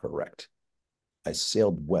errors are correct. I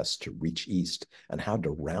sailed west to reach east and had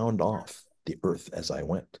to round off the earth as I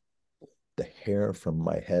went. The hair from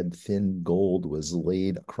my head, thin gold, was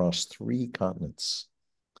laid across 3 continents.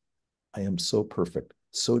 I am so perfect,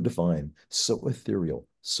 so divine, so ethereal,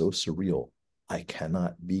 so surreal. I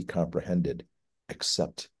cannot be comprehended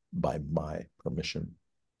except by my permission.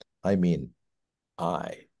 I mean,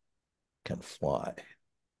 I can fly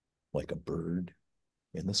like a bird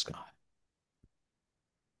in the sky.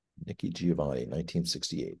 Nikki Giovanni,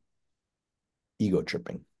 1968. Ego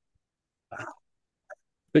Tripping.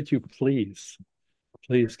 Could you please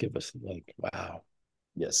give us like, wow.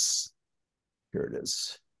 Yes, here it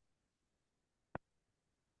is.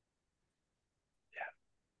 Yeah.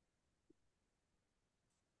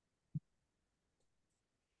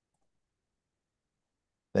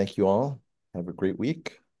 Thank you all. Have a great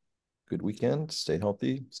week. Good weekend. Stay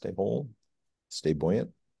healthy, stay whole, stay buoyant.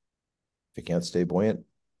 If you can't stay buoyant,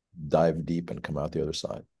 dive deep and come out the other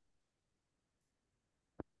side.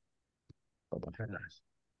 Bye-bye. Very nice.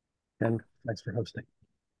 And thanks for hosting.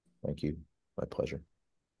 Thank you. My pleasure.